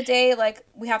at the end of the day, like,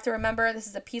 we have to remember this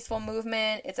is a peaceful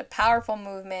movement. It's a powerful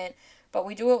movement, but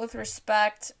we do it with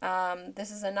respect.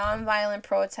 This is a nonviolent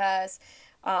protest.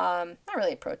 Not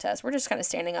really a protest. We're just kind of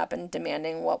standing up and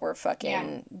demanding what we're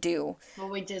fucking due. What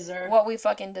we deserve. What we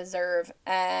fucking deserve.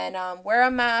 And wear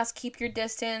a mask, keep your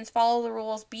distance, follow the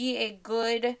rules, be a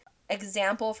good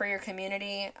example for your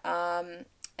community, and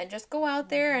just go out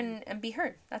there and be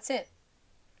heard. That's it.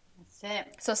 That's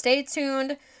it. So stay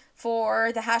tuned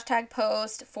for the hashtag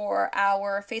post, for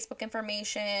our Facebook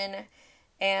information,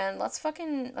 and let's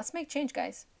make change,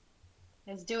 guys.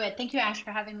 Let's do it. Thank you, Ash,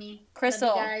 for having me.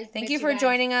 Crystal, thank you for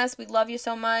joining us. We love you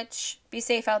so much. Be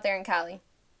safe out there in Cali.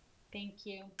 Thank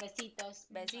you. Besitos.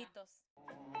 Besitos.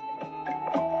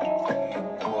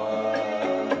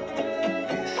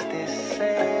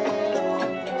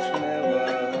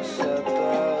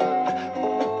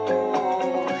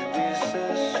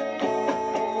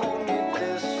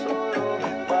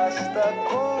 Basta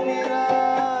con mirar.